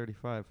side of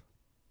 35.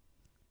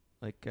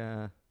 Like,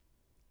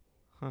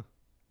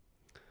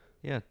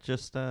 yeah,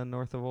 just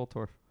north of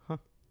Oldtorf. Huh.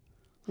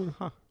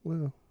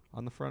 Well,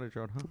 On the frontage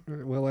road, huh? all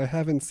right. Well, I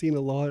haven't seen a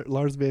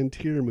Lars Van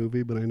Trier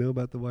movie, but I know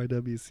about the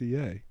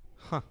YWCA.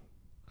 Huh.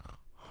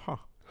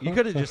 You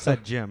could have just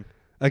said Jim.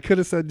 I could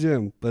have said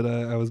Jim, but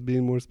I was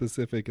being more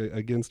specific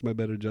against my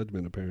better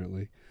judgment,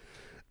 apparently.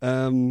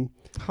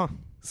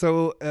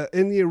 So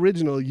in the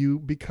original,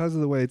 because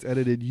of the way it's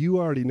edited, you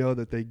already know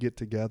that they get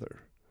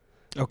together.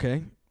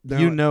 Okay. Now,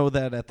 you know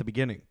that at the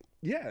beginning.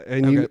 Yeah,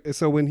 and Okay.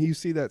 so when you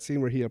see that scene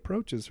where he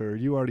approaches her,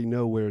 you already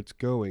know where it's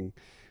going.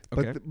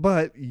 Okay.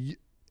 But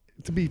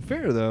to be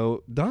fair,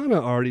 though,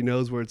 Donna already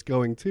knows where it's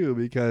going too,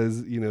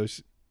 because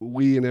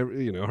we and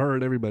her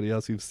and everybody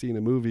else who've seen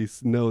a movie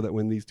know that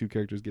when these two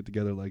characters get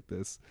together like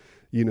this,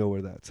 you know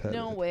where that's headed.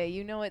 No way.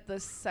 You know it the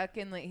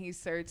second that he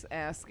starts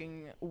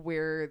asking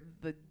where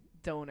the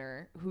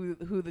donor,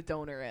 who the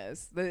donor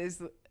is. That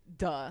is,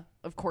 duh.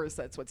 Of course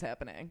that's what's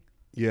happening.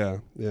 Yeah.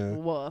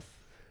 Woof.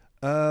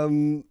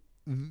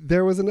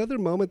 There was another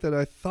moment that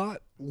I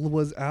thought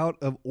was out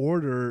of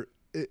order.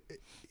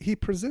 He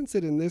presents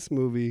it in this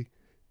movie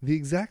the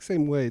exact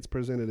same way it's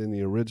presented in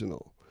the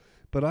original.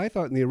 But I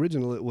thought in the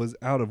original it was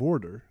out of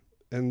order.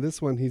 And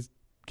this one he's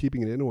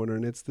keeping it in order.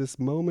 And it's this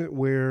moment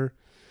where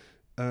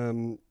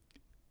the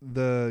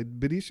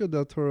Benicio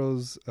del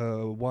Toro's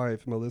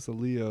wife, Melissa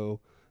Leo,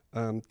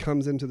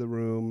 comes into the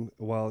room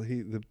while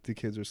the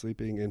kids are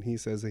sleeping, and he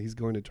says that he's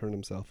going to turn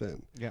himself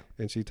in. Yeah.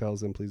 And she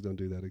tells him, please don't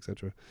do that,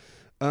 etc.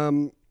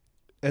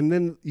 And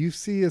then you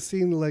see a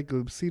scene like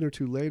a scene or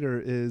two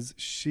later is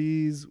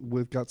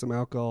got some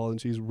alcohol and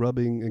she's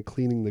rubbing and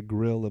cleaning the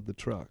grill of the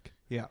truck.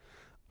 Yeah.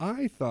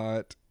 I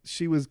thought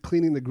she was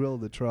cleaning the grill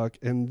of the truck,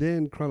 and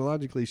then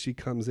chronologically she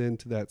comes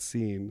into that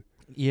scene.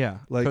 Yeah,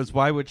 Like- because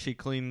why would she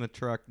clean the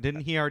truck?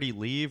 Didn't he already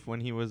leave when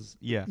he was?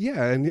 Yeah.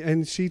 Yeah,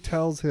 and she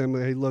tells him,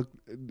 "Hey, look,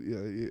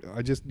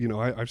 I just,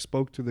 I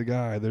spoke to the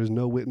guy. There's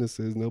no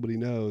witnesses. Nobody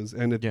knows."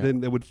 And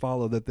then it would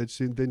follow that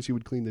she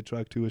would clean the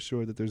truck to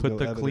assure that there's no Put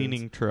the evidence.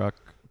 cleaning truck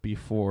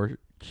before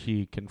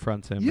she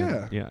confronts him.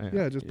 Yeah.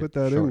 Just put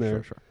that in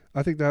there. Sure.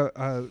 I think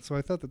that. So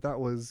I thought that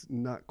was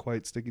not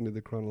quite sticking to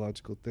the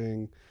chronological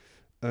thing.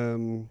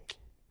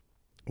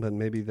 But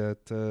maybe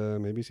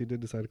she did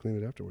decide to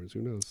clean it afterwards.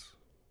 Who knows?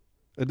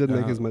 It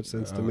didn't make as much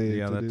sense to me.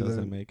 Yeah, to that do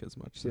doesn't make as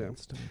much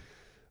sense to me.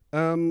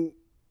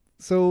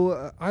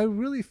 So I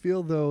really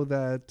feel though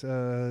that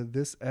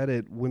this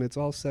edit, when it's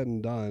all said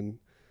and done,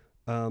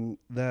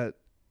 that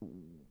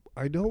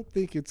I don't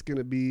think it's going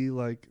to be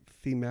like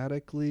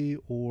thematically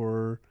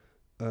or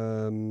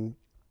I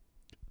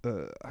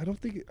don't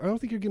think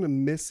you're going to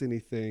miss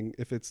anything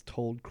if it's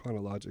told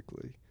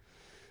chronologically.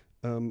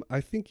 I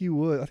think you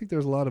would. I think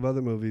there's a lot of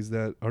other movies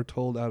that are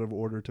told out of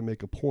order to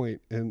make a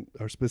point and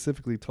are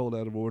specifically told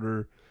out of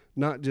order,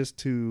 not just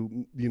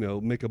to,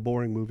 make a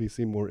boring movie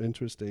seem more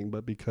interesting,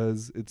 but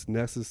because it's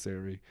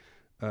necessary.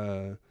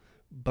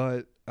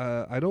 But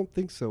I don't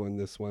think so in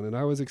this one. And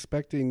I was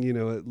expecting,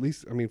 at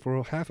least,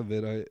 for half of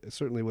it, I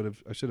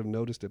should have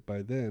noticed it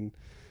by then,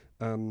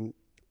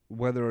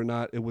 whether or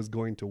not it was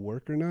going to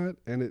work or not.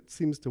 And it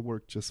seems to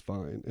work just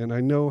fine. And I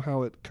know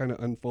how it kind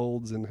of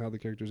unfolds and how the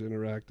characters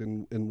interact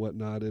and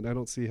whatnot. And I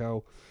don't see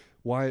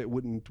why it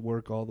wouldn't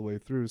work all the way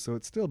through. So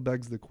it still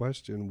begs the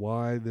question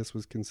why they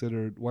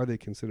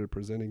considered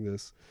presenting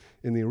this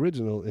in the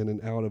original in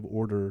an out of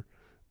order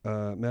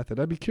method.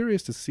 I'd be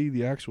curious to see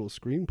the actual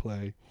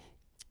screenplay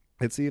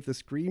and see if the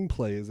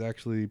screenplay is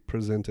actually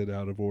presented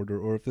out of order,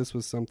 or if this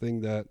was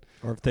something that,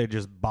 or if they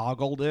just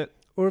boggled it,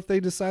 or if they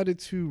decided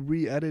to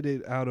re-edit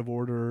it out of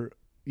order,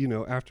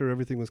 after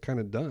everything was kind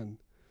of done.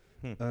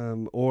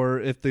 Or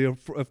if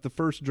the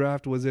first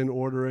draft was in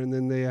order and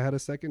then they had a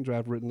second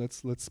draft written,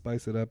 let's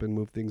spice it up and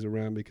move things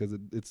around because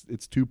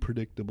it's too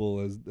predictable,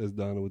 as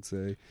Donna would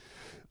say.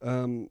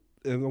 And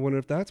I wonder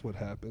if that's what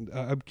happened.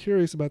 I'm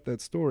curious about that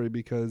story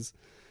because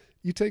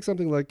you take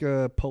something like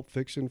Pulp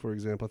Fiction, for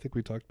example. I think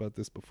we talked about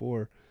this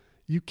before.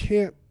 You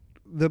can't.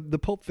 The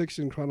Pulp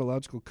Fiction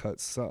chronological cut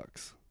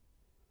sucks.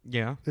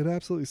 Yeah, it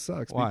absolutely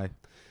sucks. Why?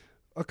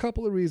 A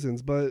couple of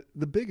reasons, but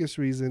the biggest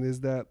reason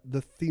is that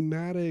the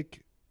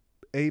thematic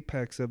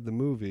apex of the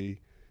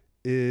movie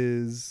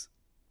is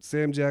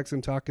Sam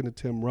Jackson talking to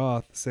Tim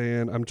Roth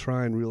saying, "I'm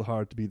trying real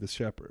hard to be the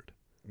shepherd."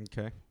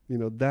 Okay.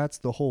 That's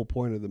the whole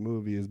point of the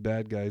movie, is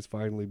bad guys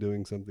finally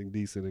doing something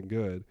decent and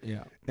good.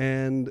 Yeah.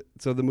 And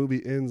so the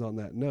movie ends on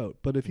that note.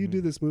 But if you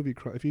do this movie,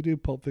 if you do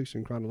Pulp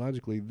Fiction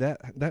chronologically,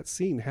 that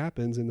scene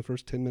happens in the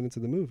first 10 minutes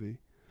of the movie.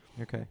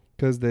 Okay.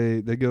 Because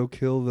they go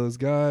kill those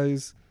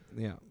guys.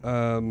 Yeah.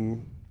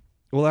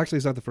 Well, actually,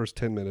 it's not the first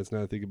 10 minutes now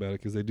that I think about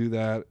it, because they do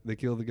that. They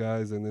kill the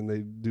guys, and then they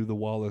do the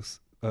Wallace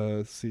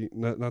scene.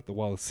 Not the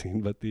Wallace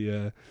scene, but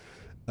the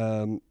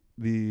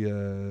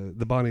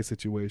Bonnie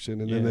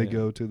situation. And then they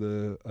go to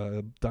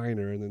the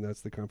diner, and then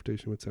that's the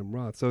confrontation with Tim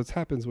Roth. So it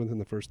happens within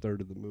the first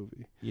third of the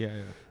movie.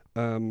 Yeah.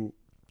 And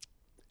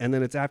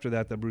then it's after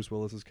that Bruce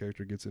Willis's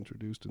character gets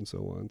introduced and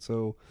so on.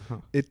 So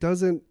it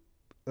doesn't.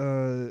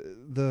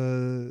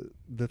 The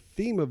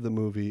theme of the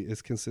movie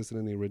is consistent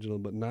in the original,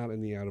 but not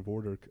in the out of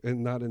order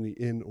and not in the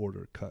in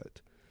order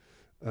cut.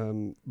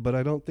 But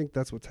I don't think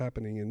that's what's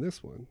happening in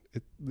this one.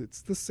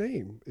 It's the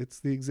same. It's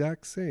the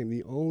exact same.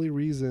 The only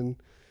reason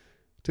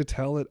to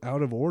tell it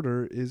out of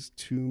order is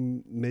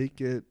to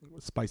make it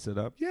spice it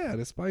up. Yeah,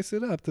 to spice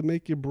it up, to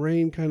make your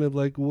brain kind of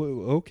like,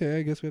 okay,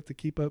 I guess we have to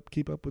keep up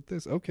with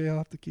this. Okay, I'll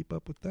have to keep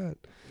up with that.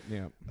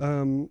 Yeah.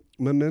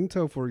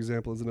 Memento, for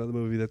example, is another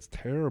movie that's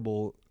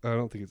terrible. I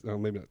don't think it's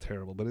maybe not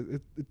terrible, but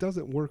it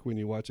doesn't work when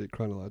you watch it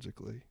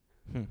chronologically.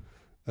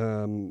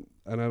 And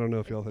I don't know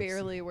if y'all have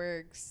barely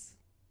works.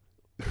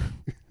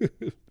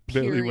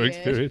 Barely works.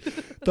 Period.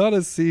 Donna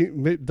has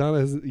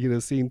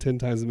seen 10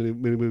 times as many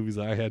movies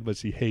I had, but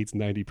she hates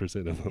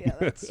 90% of them. Yeah,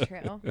 that's true.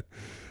 I don't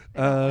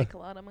like a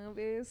lot of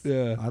movies.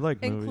 Yeah, I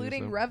like movies,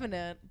 including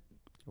Revenant.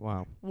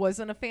 Wow,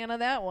 wasn't a fan of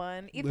that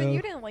one. Even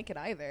you didn't like it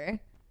either.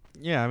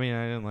 Yeah, I mean,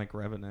 I didn't like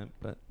Revenant,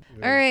 but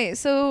all right.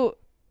 So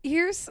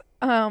here's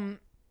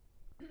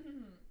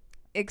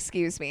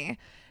excuse me.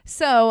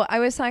 So I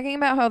was talking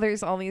about how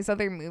there's all these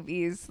other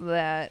movies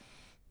that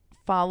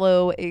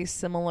follow a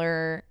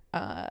similar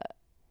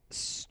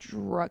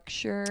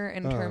structure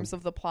in terms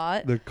of the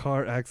plot. The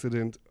car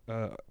accident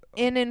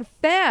and in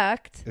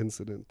fact,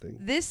 incident thing.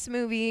 This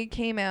movie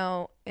came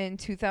out in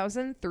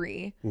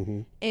 2003.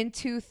 Mm-hmm. In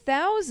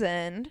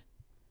 2000,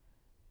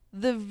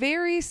 the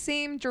very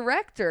same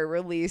director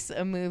released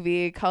a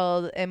movie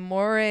called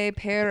Amore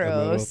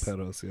Perros. Amore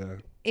Perros, yeah.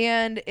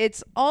 And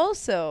it's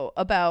also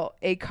about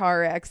a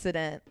car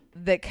accident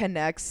that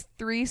connects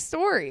 3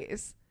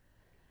 stories.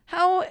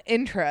 How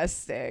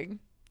interesting.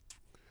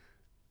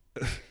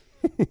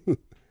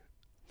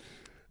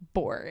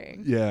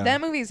 Boring. Yeah.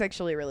 That movie is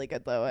actually really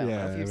good, though. I don't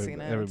know if you've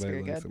seen it. It's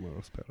very good.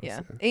 Perros,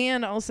 Yeah.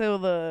 And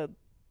also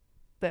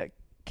that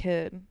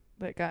kid,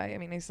 That guy. I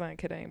mean, he's not a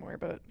kid anymore,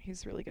 but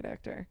he's a really good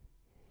actor.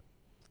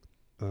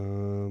 I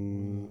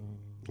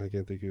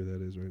can't think of who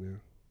that is right now.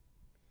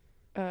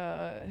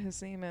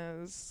 His name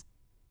is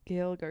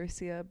Gail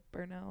Garcia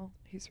Bernal.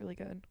 He's really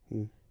good.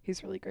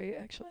 He's really great,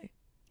 actually.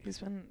 He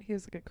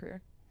has a good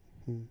career.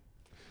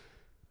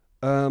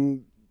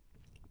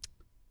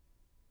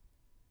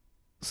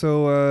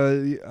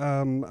 So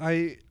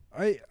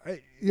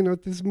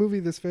this movie,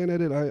 this fan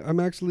edit, I'm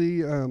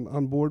actually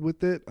on board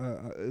with it.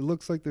 It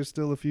looks like there's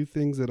still a few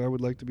things that I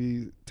would like to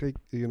be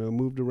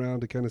moved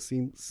around to kind of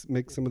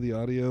make some of the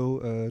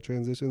audio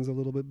transitions a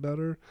little bit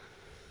better.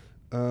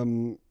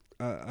 I'm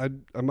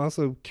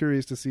also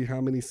curious to see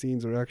how many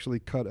scenes are actually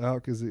cut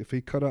out, because if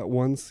he cut out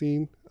one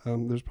scene,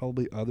 there's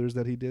probably others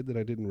that he did that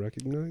I didn't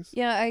recognize.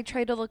 Yeah, I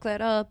tried to look that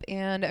up,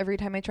 and every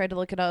time I tried to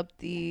look it up,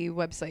 the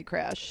website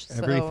crashed.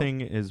 Everything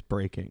is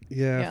breaking.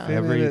 Yeah.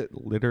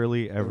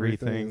 Literally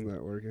everything is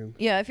not working.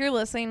 Yeah, if you're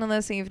listening to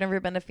this and you've never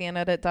been to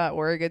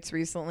fanedit.org, it's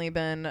recently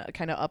been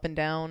kind of up and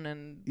down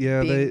and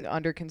being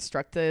under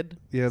constructed.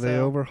 Yeah, they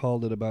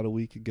overhauled it about a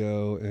week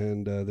ago,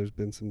 and there's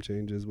been some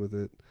changes with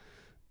it.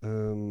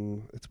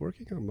 It's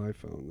working on my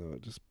phone, though.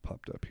 It just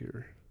popped up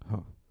here. Huh.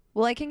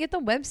 Well, I can get the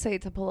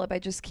website to pull up. I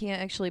just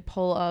can't actually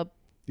pull up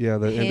the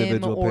him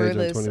individual or page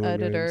this on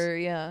 21 editor.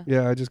 Grams. Yeah.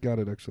 Yeah, I just got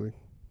it, actually.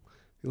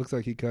 It looks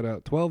like he cut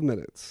out 12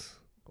 minutes.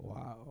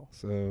 Wow.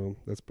 So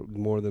that's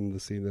more than the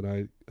scene that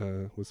I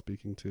was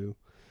speaking to.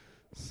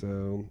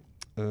 So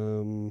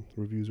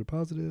reviews are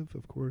positive,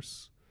 of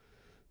course.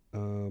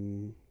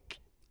 And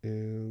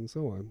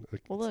so on.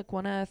 Well, look,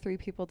 1 out of 3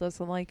 people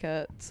doesn't like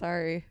it.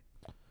 Sorry.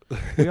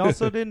 We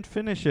also didn't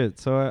finish it,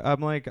 so I'm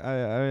like,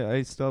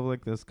 I still have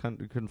like this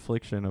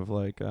confliction of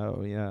like,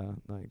 oh yeah,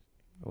 like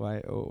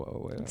why?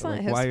 It's not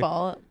his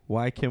fault.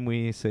 Why can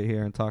we sit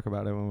here and talk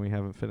about it when we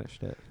haven't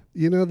finished it?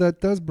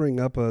 That does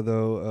bring up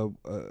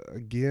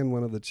again,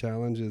 one of the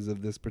challenges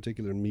of this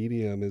particular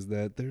medium is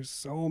that there's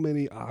so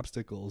many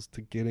obstacles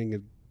to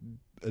getting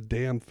a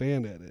damn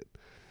fan edit.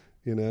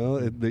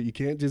 That you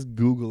can't just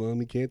Google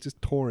them, you can't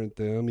just torrent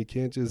them, you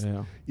can't just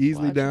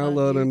easily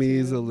download them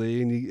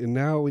easily. And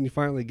now when you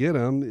finally get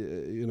them,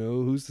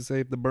 who's to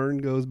say if the burn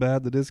goes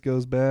bad, the disc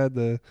goes bad,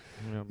 and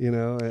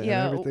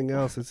everything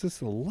else. It's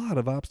just a lot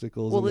of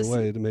obstacles in the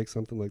way to make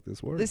something like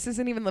this work. This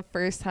isn't even the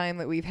first time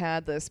that we've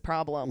had this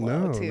problem.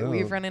 No.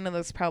 We've run into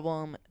this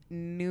problem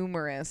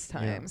numerous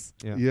times.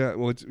 Yeah.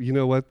 Well, you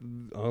know what?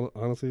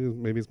 Honestly,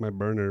 maybe it's my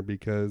burner,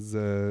 because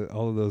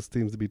all of those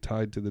seems to be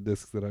tied to the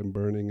discs that I'm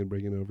burning and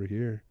bringing over here.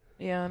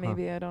 Yeah,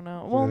 maybe. I don't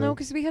know. Well, no,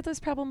 because we had this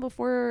problem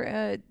before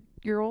at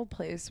your old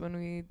place when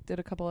we did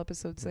a couple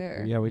episodes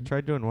there. Yeah, we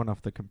tried doing one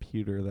off the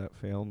computer that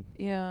failed.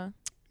 Yeah.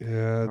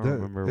 Yeah, I don't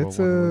remember what one it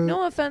was.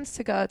 No offense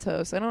to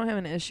Gatos. I don't have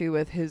an issue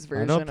with his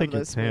version of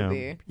this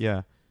movie. Him.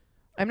 Yeah.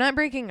 I'm not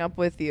breaking up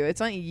with you. It's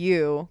not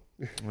you.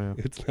 Yeah.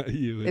 It's not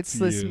you. It's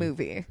this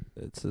movie.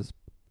 It's this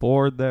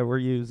board that we're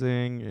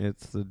using.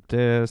 It's the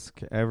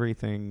disc.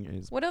 Everything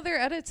is. What other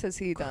edits has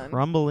he done?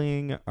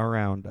 Crumbling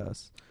around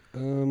us.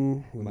 Let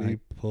me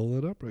pull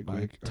it up right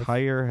quick. My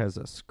tire has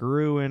a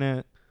screw in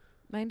it.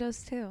 Mine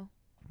does too.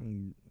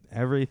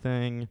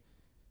 Everything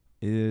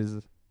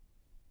is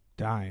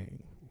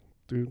dying.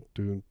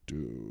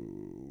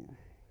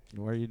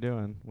 What are you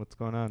doing? What's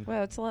going on?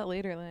 Wow, it's a lot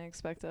later than I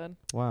expected.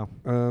 Wow.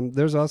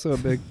 There's also a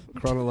big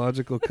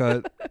chronological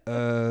cut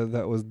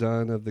that was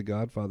done of the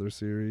Godfather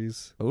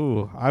series.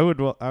 Ooh, I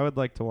would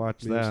like to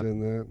watch that.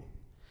 That.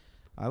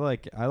 I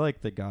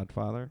like the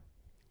Godfather.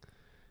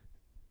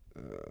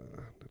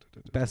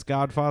 Best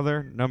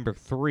Godfather, number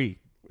 3.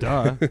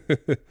 Duh.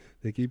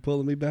 They keep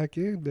pulling me back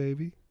in,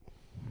 baby.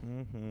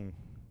 Mm-hmm.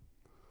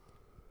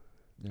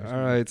 All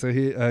right, so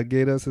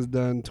Gatos has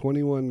done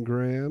 21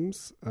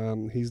 grams.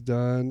 He's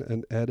done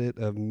an edit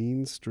of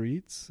Mean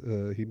Streets.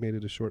 He made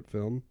it a short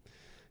film.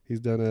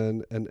 He's done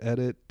an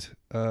edit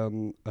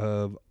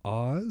of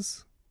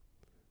Oz.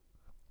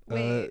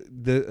 Wait.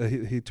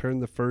 He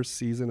turned the first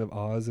season of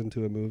Oz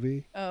into a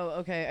movie. Oh,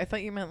 okay. I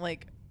thought you meant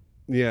like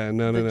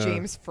no.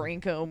 James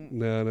Franco.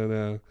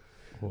 No.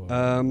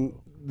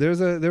 There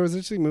was an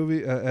interesting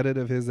movie edit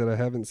of his that I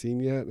haven't seen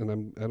yet,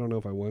 and I don't know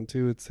if I want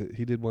to.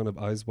 He did one of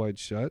Eyes Wide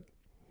Shut.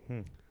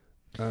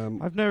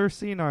 I've never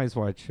seen Eyes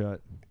Wide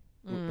Shut.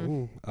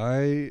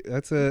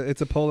 It's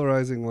a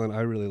polarizing one.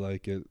 I really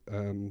like it.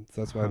 So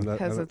that's why I'm not.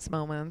 Has its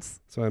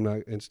moments. So I'm not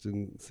interested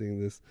in seeing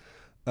this.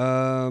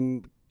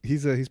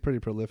 He's pretty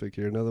prolific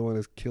here. Another one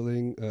is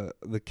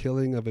the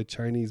killing of a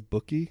Chinese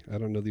bookie. I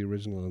don't know the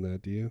original on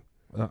that. Do you?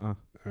 All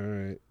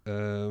right.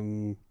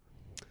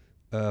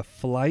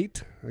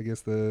 Flight. I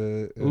guess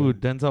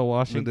Denzel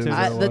Washington.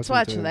 Let's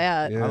watch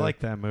that. Yeah. I like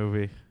that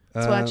movie.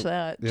 Let's watch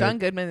that. Yeah. John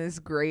Goodman is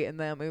great in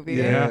that movie.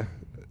 Yeah.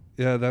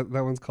 That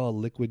one's called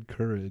Liquid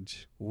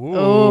Courage. Ooh.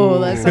 Oh,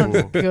 that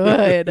sounds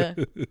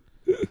good.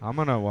 I'm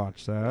gonna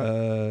watch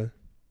that.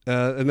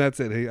 And that's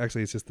it.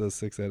 It's just those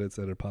 6 edits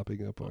that are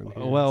popping up on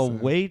here.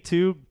 Way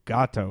to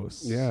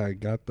Gatos. Yeah,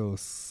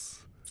 Gatos.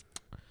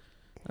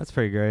 That's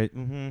pretty great.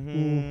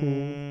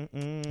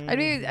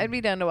 I'd be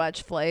down to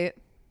watch Flight.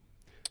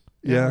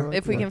 Yeah.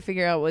 If we can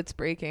figure out what's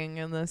breaking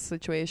in this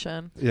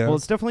situation. Yeah. Well,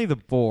 it's definitely the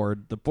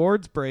board. The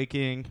board's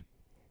breaking.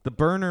 The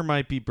burner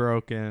might be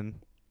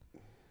broken.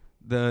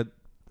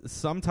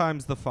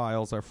 Sometimes the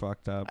files are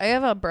fucked up. I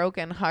have a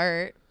broken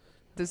heart.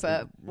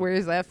 Where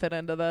does that fit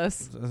into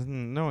this?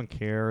 No one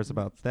cares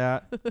about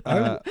that.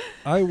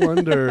 I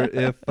wonder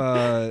if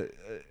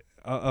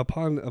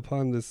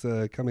upon this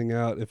coming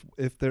out,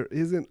 if there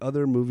isn't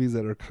other movies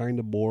that are kind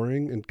of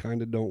boring and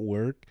kind of don't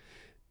work,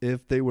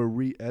 if they were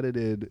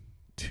re-edited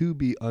to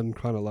be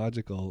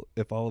unchronological,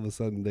 if all of a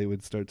sudden they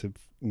would start to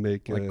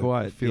make Like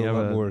what? feel a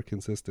lot more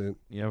consistent.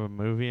 You have a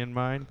movie in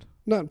mind?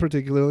 Not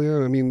particularly.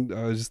 I mean,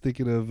 I was just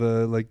thinking of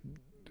I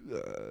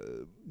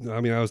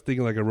was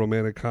thinking like a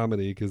romantic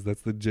comedy, because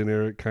that's the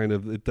generic kind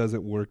of, it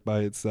doesn't work by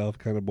itself,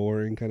 kind of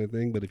boring kind of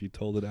thing. But if you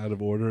told it out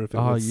of order, if it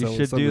was you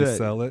should something do to that.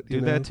 sell it,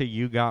 Do that to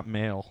You Got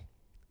Mail.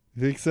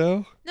 You think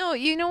so? No,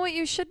 you know what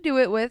you should do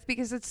it with,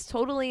 because it's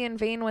totally in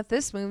vain with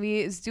this movie,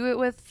 is do it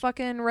with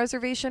fucking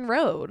Reservation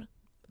Road.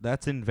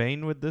 That's in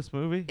vain with this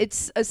movie?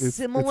 It's a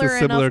similar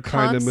similar enough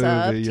kind concept.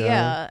 of movie,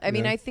 yeah. I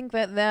mean, I think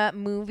that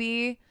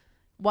movie,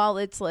 while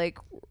it's like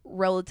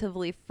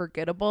relatively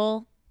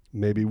forgettable,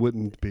 Maybe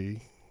wouldn't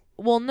be.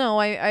 well, no,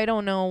 I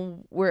don't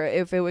know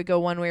if it would go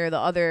one way or the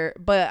other,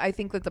 but I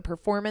think that the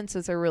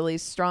performances are really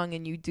strong,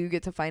 and you do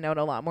get to find out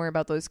a lot more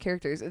about those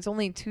characters. It's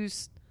only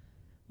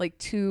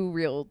two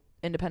real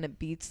independent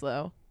beats,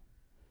 though.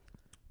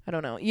 I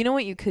don't know. You know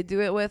what you could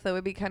do it with that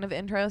would be kind of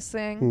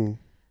interesting?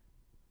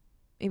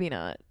 Maybe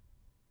not.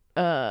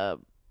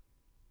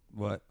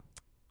 What?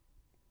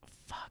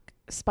 Fuck.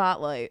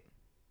 Spotlight.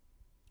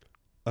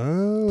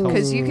 Oh.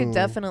 Because you could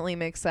definitely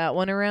mix that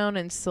one around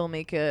and still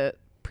make it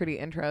pretty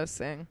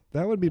interesting.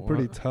 That would be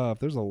pretty What? tough.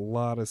 There's a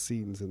lot of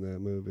scenes in that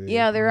movie.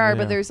 Yeah, there are, Yeah.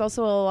 but there's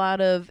also a lot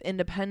of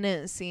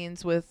independent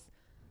scenes with,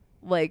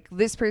 like,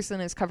 this person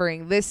is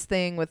covering this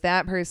thing with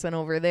that person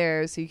over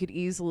there, so you could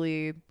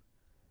easily...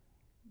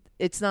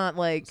 It's not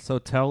like... So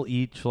tell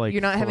each, like,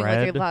 you're not having, like,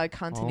 thread a lot of all the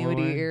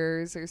continuity way?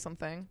 errors or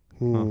something.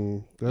 That'd You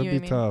know be what I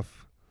mean?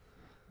 tough.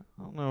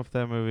 I don't know if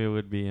that movie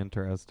would be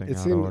interesting It out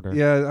of seemed, order.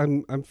 yeah,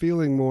 I'm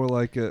feeling more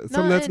like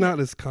something that's and- not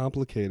as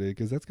complicated,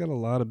 because that's got a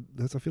lot of.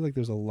 I feel like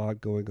there's a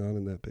lot going on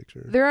in that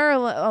picture. There are a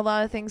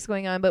lot of things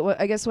going on, but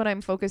I guess what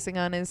I'm focusing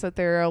on is that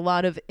there are a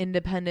lot of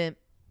independent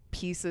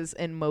pieces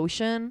in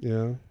motion.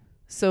 Yeah.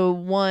 So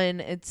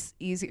one, it's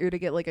easier to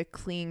get like a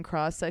clean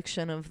cross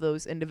section of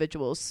those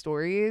individual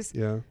stories,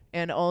 Yeah.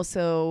 and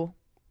also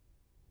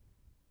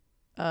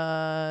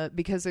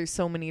because there's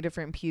so many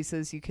different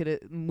pieces, you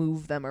could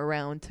move them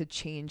around to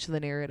change the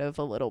narrative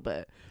a little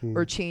bit,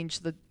 or change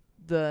the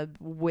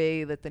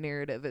way that the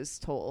narrative is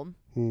told.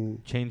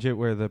 Change it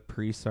where the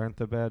priests aren't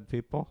the bad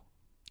people?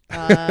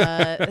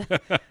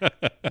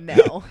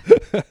 No.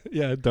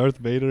 Yeah, Darth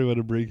Vader want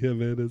to bring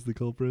him in as the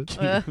culprit.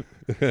 Yeah.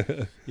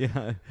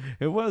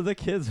 The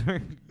kids are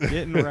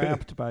getting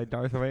wrapped by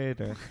Darth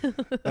Vader.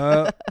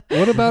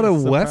 What about a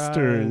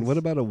western? Surprise. What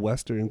about a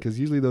western? Because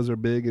usually those are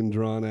big and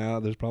drawn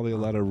out. There's probably a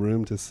lot of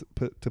room to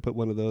put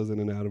one of those in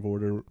an out of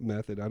order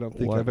method. I don't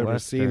think What I've ever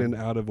seen western? an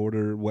out of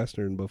order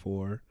western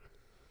before.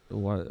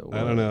 What?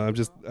 I don't know.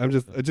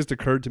 It just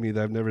occurred to me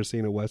that I've never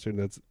seen a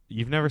western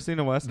You've never seen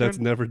a western? that's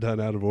never done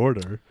out of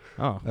order,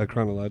 Oh.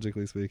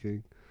 chronologically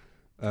speaking.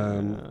 I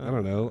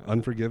don't know.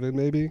 Unforgiven,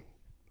 maybe.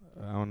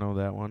 I don't know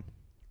that one.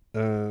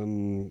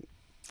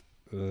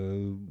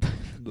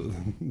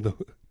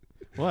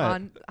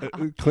 What?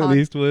 Clint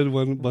Eastwood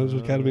won a bunch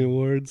of Academy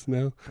Awards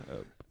now.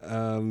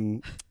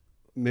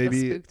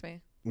 Maybe That spooked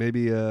me.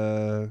 maybe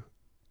I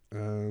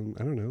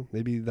don't know.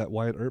 Maybe that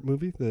Wyatt Earp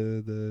movie,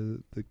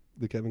 the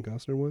Kevin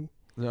Costner one,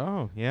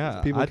 Oh,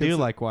 yeah. People I do consi-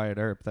 like Wyatt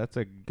Earp. That's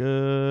a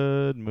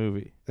good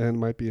movie. and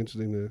might be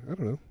interesting to. I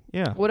don't know.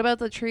 Yeah. What about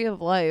the Tree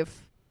of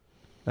Life?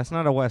 That's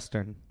not a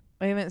western.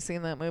 I haven't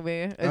seen that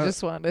movie. I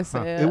just wanted to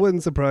say It it.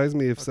 wouldn't surprise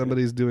me if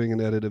somebody's doing an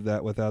edit of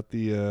that without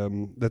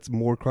the that's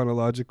more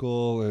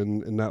chronological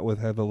and not with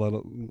have a lot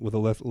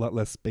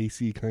less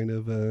spacey kind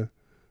of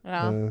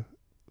Yeah.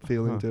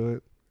 feeling Huh. to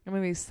it. That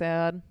movie's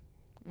sad.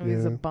 That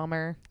movie's a Yeah.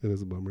 bummer. It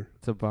is a bummer.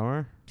 It's a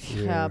bummer.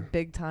 Yeah,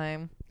 big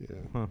time. Yeah.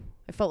 Huh.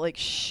 I felt like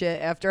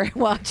shit after I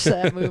watched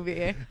that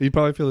movie. You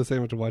probably feel the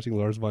same after watching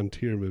Lars von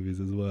Trier movies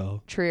as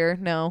well. Trier,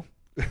 no.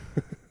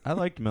 I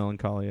liked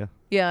Melancholia.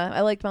 Yeah,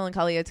 I liked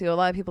Melancholia too. A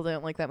lot of people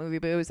didn't like that movie,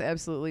 but it was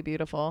absolutely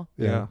beautiful.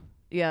 Yeah.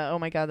 Yeah, oh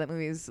my god, that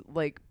movie's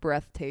like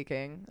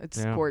breathtaking. It's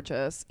Yeah.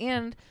 gorgeous.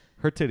 And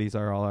Her titties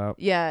are all out.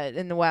 yeah,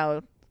 and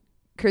wow,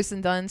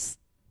 Kirsten Dunst,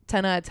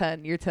 10 out of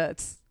 10, your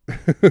tits.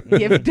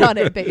 You've done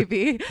it,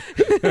 baby.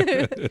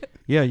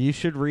 Yeah, you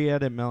should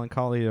re-edit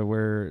Melancholia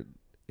where,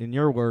 in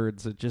your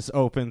words, it just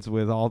opens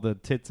with all the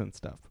tits and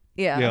stuff.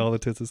 Yeah. Yeah, all the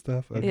tits and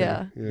stuff. Okay.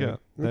 Yeah.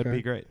 That'd Okay.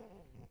 be great.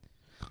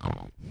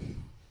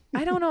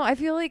 I don't know. I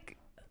feel like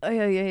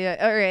yeah.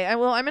 All right.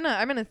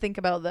 I'm gonna think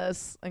about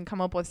this and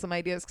come up with some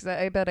ideas because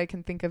I bet I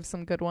can think of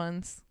some good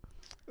ones.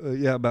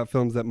 Yeah, about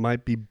films that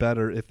might be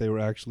better if they were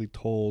actually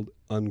told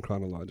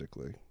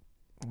unchronologically.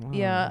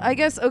 Yeah, I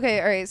guess. Okay,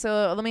 all right.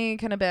 So let me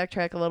kind of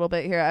backtrack a little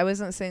bit here. I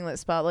wasn't saying that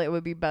Spotlight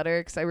would be better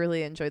because I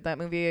really enjoyed that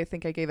movie. I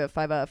think I gave it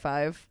 5 out of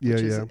 5,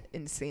 which is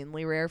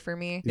insanely rare for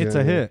me. It's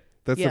a hit.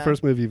 That's the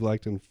first movie you've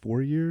liked in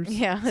 4 years.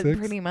 Yeah,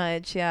 pretty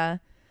much. Yeah,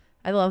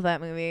 I love that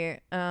movie.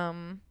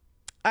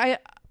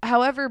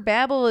 However,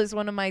 Babel is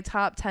one of my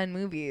top 10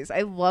 movies.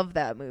 I love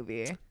that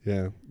movie.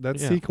 Yeah, that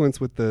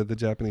sequence with the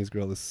Japanese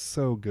girl is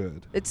so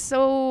good. It's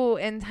so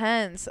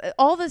intense.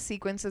 All the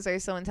sequences are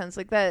so intense.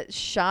 Like that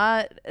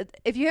shot.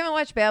 If you haven't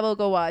watched Babel,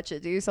 go watch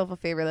it. Do yourself a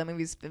favor. That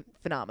movie's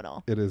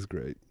phenomenal. It is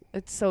great.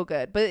 It's so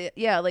good. But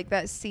yeah, like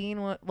that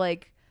scene,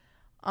 like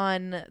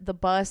on the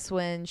bus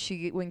when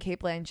Cate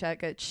Blanchett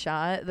gets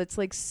shot. That's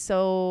like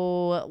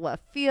so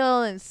left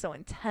field and so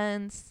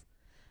intense.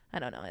 I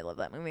don't know. I love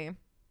that movie.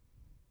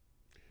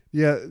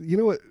 Yeah, you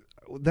know what?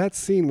 That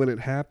scene when it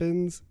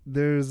happens,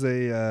 there's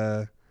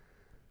a.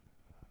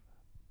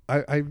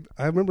 I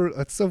remember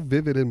it's so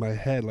vivid in my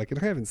head. Like, and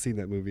I haven't seen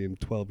that movie in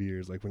 12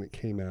 years. Like when it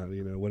came out,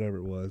 whatever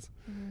it was,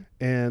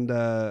 and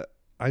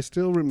I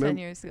still remember 10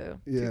 years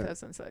ago,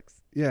 2006.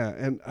 Yeah,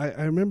 and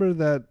I remember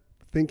that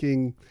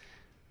thinking,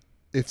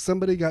 if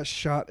somebody got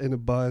shot in a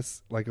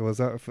bus, like it was,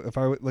 if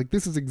I would, like,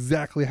 this is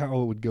exactly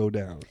how it would go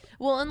down.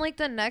 Well, and like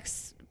the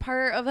next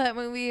part of that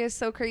movie is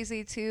so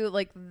crazy too.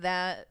 Like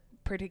that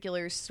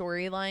particular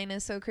storyline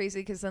is so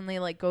crazy because then they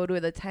like go to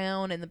the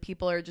town and the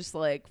people are just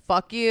like,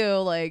 fuck you,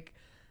 like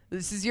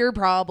this is your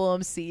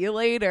problem, see you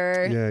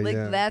later.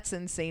 That's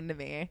insane to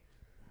me.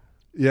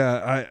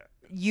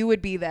 You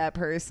would be that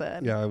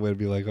person. I would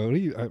be like, oh,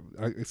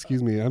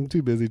 excuse me, I'm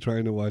too busy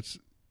trying to watch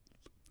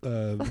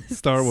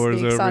Star Wars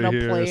Snakes over on a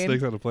here. plane.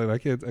 Snakes on a plane. I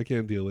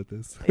can't deal with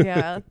this.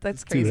 Yeah,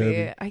 that's Too crazy.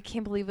 heavy. I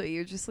can't believe that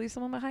you just leave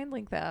someone behind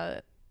like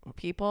that.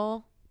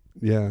 People.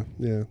 Yeah.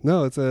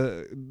 No,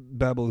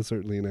 Babel is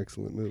certainly an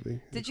excellent movie.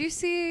 Did you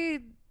see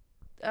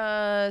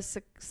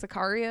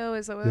Sicario?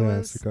 Is that what it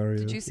was? Yeah, Sicario.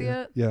 Did you see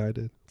it? Yeah, I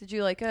did. Did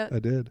you like it? I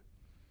did.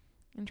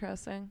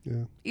 Interesting.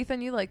 Yeah.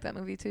 Ethan, you liked that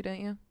movie too,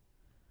 didn't you?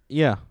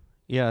 Yeah,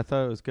 I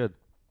thought it was good.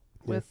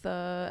 With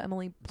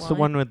Emily Blunt. It's the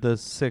one with the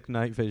sick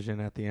night vision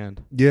at the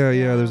end. Yeah.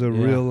 There's a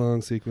real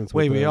long sequence.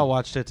 Wait, we all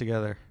watched it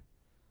together.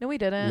 No, we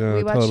didn't. No,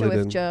 we watched totally it with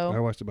didn't. Joe. I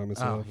watched it by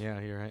myself. Oh, yeah,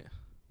 you're right.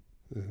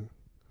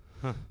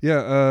 Huh.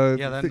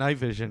 That night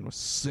vision was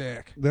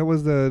sick. That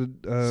was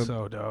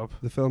so dope.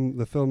 The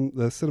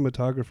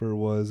cinematographer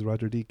was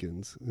Roger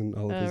Deakins, and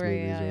all of his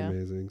movies are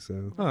amazing.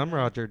 So I'm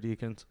Roger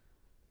Deakins.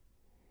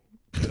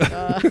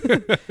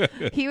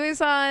 He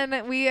was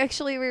on. We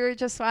were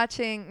just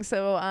watching.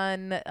 So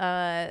on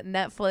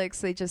Netflix,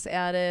 they just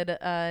added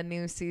a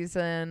new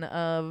season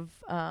of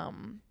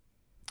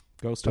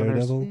Ghost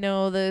Hunters?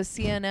 No, the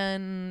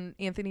CNN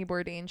Anthony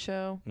Bourdain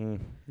show.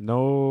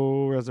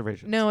 No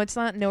reservations. No, it's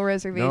not No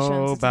Reservations.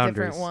 No it's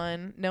boundaries. A different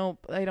one. No,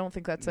 I don't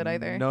think that's it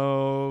either.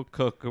 No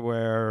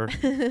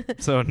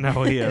cookware. So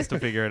now he has to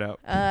figure it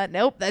out.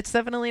 Nope, that's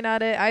definitely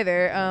not it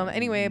either.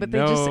 Anyway, but they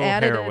just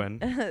added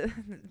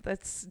heroin.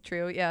 That's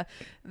true. Yeah,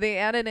 they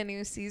added a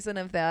new season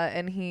of that,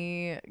 and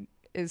he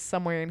is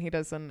somewhere, and he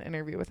does an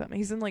interview with him.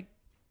 He's in like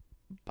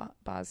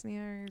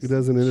Bosnia. Or he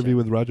does an interview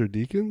with Roger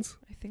Deakins.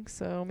 I think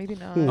so. Maybe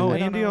not. Oh,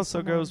 Andy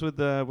also goes with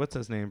what's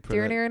his name?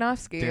 Darren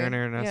Aronofsky. And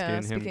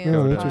him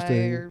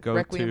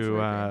go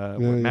to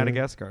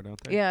Madagascar, don't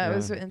they? Yeah, it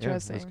was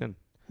interesting. It was good.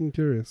 I'm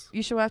curious.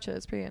 You should watch it.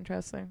 It's pretty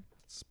interesting.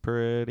 It's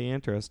pretty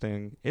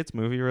interesting. It's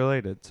movie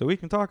related, so we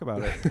can talk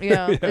about it.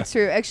 Yeah, it's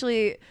true.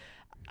 Actually,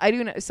 I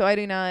do not. So I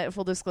do not.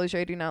 Full disclosure,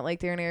 I do not like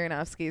Darren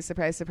Aronofsky.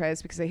 Surprise,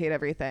 surprise, because I hate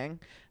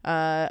everything.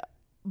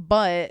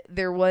 But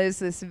there was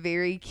this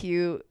very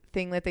cute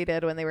thing that they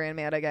did when they were in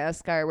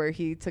Madagascar where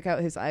he took out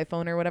his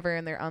iPhone or whatever,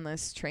 and they're on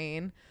this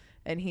train,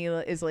 and he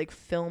is like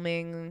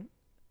filming.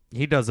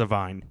 He does a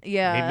Vine.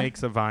 Yeah. He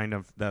makes a Vine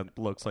of that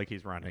looks like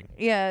he's running.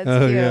 Yeah,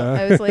 it's cute. Yeah.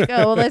 I was like,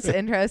 oh, well, that's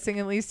interesting.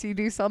 At least you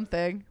do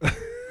something.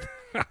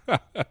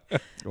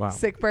 Wow.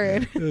 Sick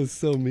burn. That was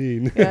so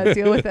mean. Yeah,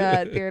 deal with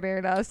that, Darren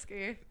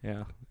Aronofsky.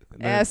 Yeah.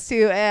 Ass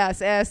to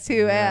ass, ass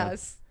to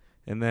ass.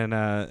 And then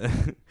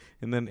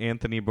and then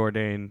Anthony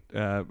Bourdain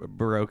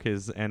broke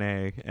his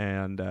NA,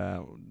 and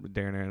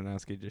Darren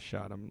Aronofsky just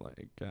shot him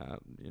like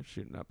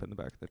shooting up in the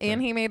back of the train.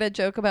 And he made a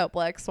joke about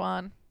Black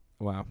Swan.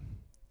 Wow.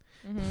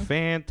 Mm-hmm.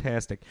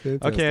 Fantastic.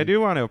 Okay, I do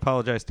want to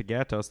apologize to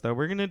Gatos, though.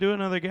 We're going to do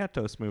another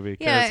Gatos movie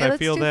because I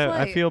feel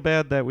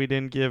bad that we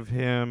didn't give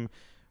him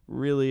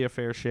really a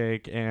fair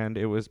shake, and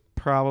it was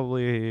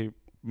probably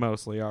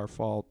mostly our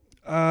fault.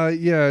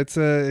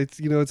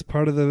 It's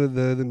part of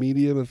the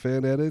medium of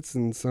fan edits,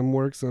 and some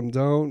work, some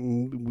don't,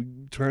 and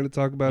we're trying to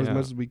talk about as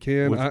much as we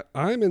can.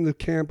 I'm in the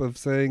camp of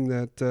saying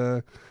that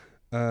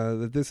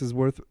that this is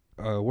worth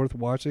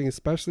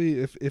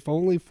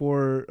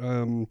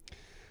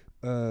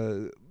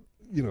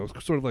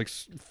sort of like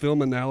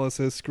film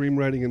analysis,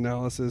 screenwriting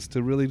analysis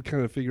to really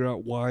kind of figure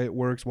out why it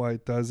works, why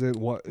it doesn't,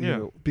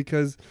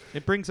 because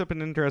it brings up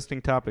an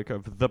interesting topic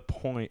of the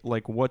point,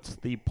 like what's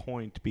the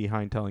point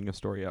behind telling a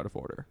story out of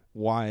order?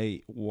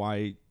 Why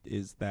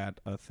is that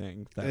a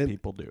thing that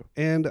people do?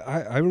 And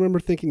I remember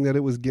thinking that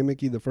it was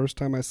gimmicky the first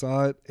time I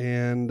saw it,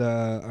 and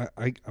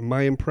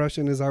my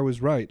impression is I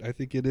was right. I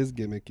think it is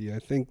gimmicky. I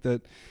think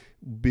that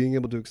being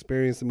able to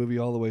experience the movie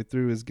all the way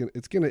through it's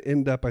going to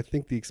end up, I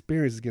think the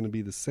experience is going to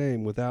be the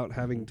same without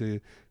having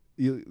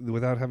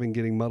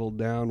getting muddled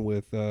down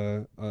with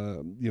trying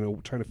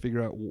to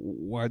figure out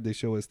why'd they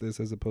show us this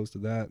as opposed to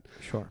that.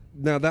 Sure.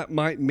 Now the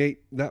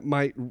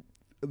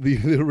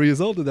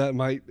result of that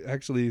might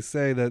actually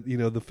say that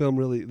the film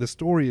really, the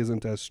story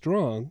isn't as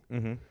strong,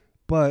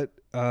 but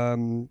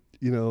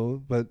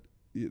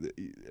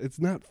it's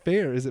not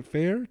fair. Is it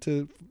fair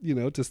to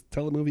to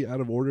tell a movie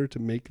out of order to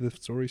make the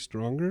story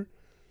stronger?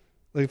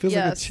 Like, it feels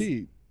like a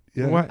cheat.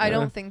 Yeah. I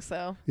don't think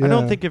so. Yeah. I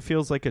don't think it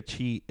feels like a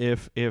cheat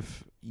if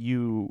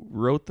you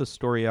wrote the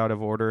story out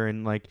of order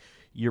and like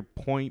your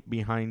point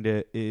behind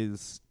it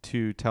is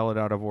to tell it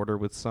out of order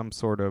with some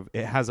sort of,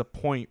 it has a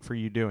point for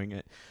you doing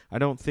it. I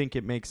don't think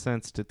it makes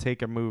sense to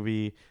take a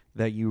movie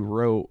that you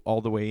wrote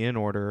all the way in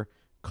order,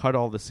 cut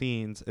all the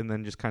scenes, and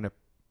then just kind of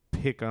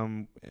pick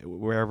them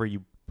wherever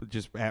you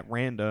just at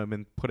random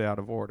and put it out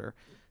of order.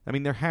 I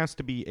mean, there has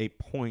to be a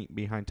point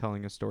behind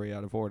telling a story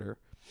out of order.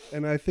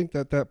 And I think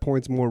that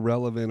point's more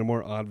relevant and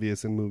more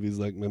obvious in movies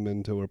like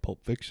Memento or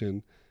Pulp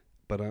Fiction,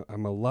 but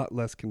I'm a lot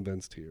less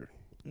convinced here.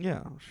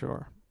 Yeah,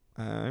 sure.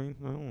 I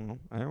don't know.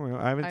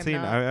 I haven't seen.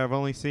 I've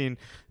only seen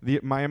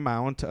my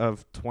amount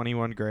of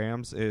 21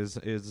 grams is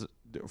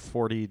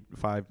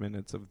 45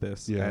 minutes of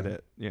this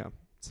edit. Yeah.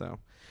 So,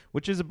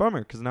 which is a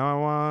bummer because now I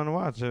want to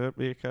watch it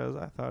because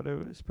I thought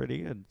it was pretty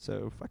good.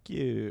 So fuck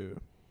you.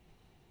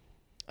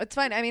 It's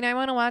fine. I mean, I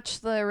want to watch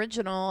the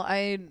original.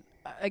 I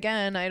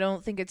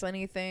don't think it's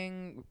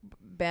anything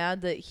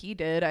bad that he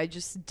did. I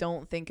just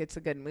don't think it's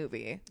a good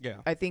movie. Yeah.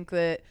 I think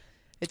that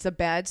it's a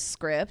bad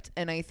script,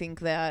 and I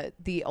think that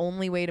the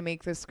only way to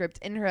make the script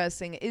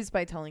interesting is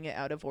by telling it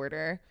out of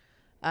order.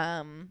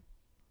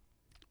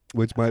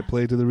 Which might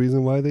play to the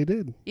reason why they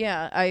did.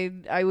 Yeah,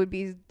 I would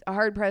be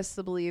hard-pressed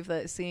to believe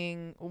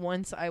that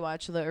once I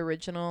watch the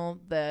original,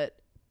 that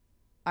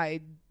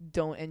I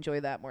don't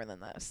enjoy that more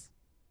than this.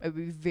 I would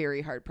be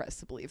very hard-pressed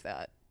to believe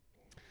that.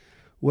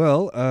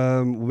 Well,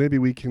 maybe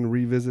we can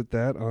revisit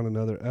that on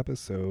another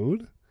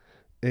episode.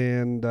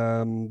 And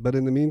but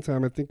in the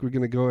meantime, I think we're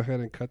going to go ahead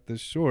and cut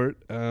this short.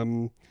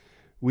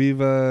 We've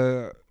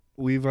talked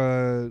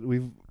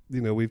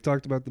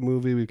about the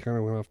movie. We kind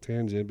of went off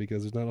tangent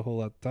because there's not a whole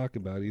lot to talk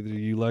about. Either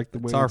you like the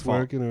way it's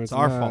working or it's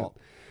our not. fault.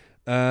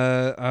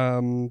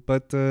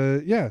 But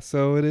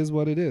so it is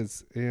what it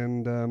is.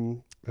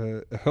 And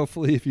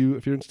hopefully, if you're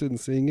interested in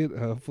seeing it,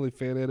 hopefully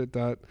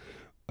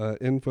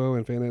fanedit.info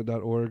and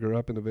fanedit.org are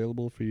up and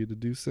available for you to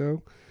do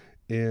so.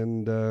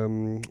 And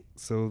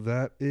so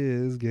that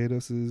is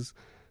Gatos's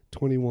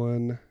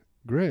 21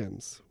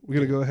 grams. We're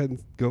going to go ahead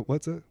and go.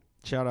 What's it?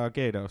 Shout out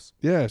Gatos.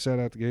 Yeah, shout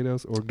out to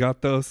Gatos or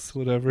Gatos,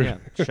 whatever. Yeah,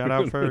 shout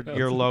out for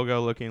your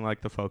logo looking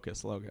like the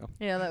Focus logo.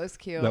 Yeah, that was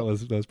cute. That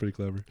was pretty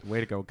clever.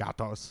 Way to go,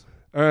 Gatos.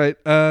 All right,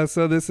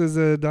 so this is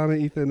Donna,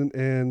 Ethan,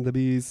 and the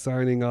Bees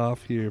signing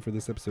off here for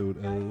this episode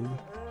of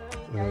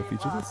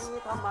Feature This.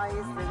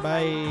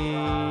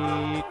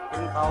 Bye.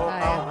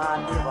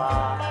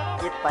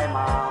 คิดไปม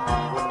า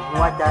บุญ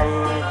หัวใจ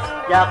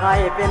อยากให้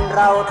เป็นเ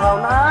ราเท่า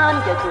นั้น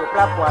จะจูบ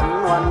รับขวัญ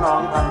นวลน้อ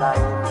งทันใด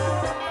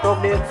ตก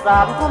ดึก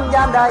3 ทุ่มย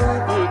ามใด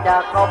ที่จะ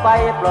เข้าไป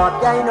ปลอบ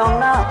ใจน้อง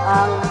นา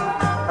ง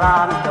ร่า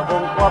งจะค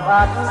งควบ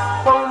อัด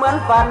คงเหมือน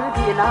ฝัน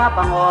ที่นา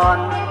บังอ่อน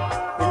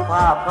ถึงภ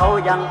าพเขา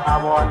ยังอา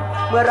วรณ์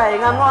เมื่อไร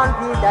งามงอน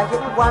พี่จะเห็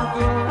นความจ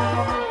ริง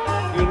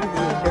หญิง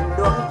ที่เป็นด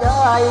วงใจ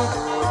อ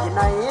ยู่ที่ไห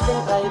นเป็น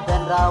ใครแฟ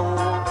นเรา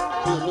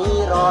ที่นี้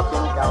รอเป็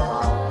นเจ้า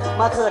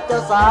มาเถิดเจ้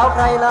าสาวใค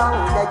รเล่า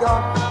จะยอ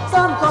ม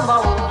ซ้ำความเมา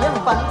เพียง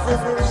ฝันซื่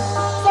อ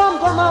ๆซ้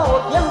ำความเมา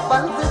เพียงฝั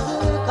นซื่อ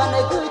ๆคันใด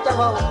คือจะเ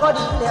มาก็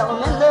ดีแล้ว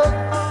แม่นเลย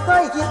เค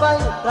ยคิดไว้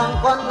ครั้ง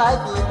ก่อนหลาย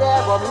ปีแต่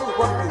บ่มีค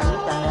นถึง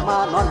จังได้มา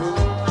นอนนี้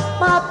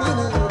มาปี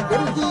นี้เต็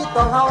มที่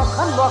ต้องเฮา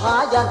คันบ่หา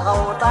ย่านเขา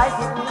ตาย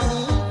สิมี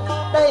นี้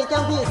ได้จั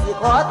งพี่สิ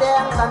ขอแต่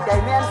งตั้งใจ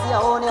แม่นสิเอ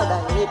าแนวใด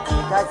พี่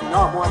ชายสิน้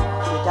อมวน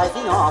พี่ชาย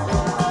สิน้อมว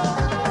น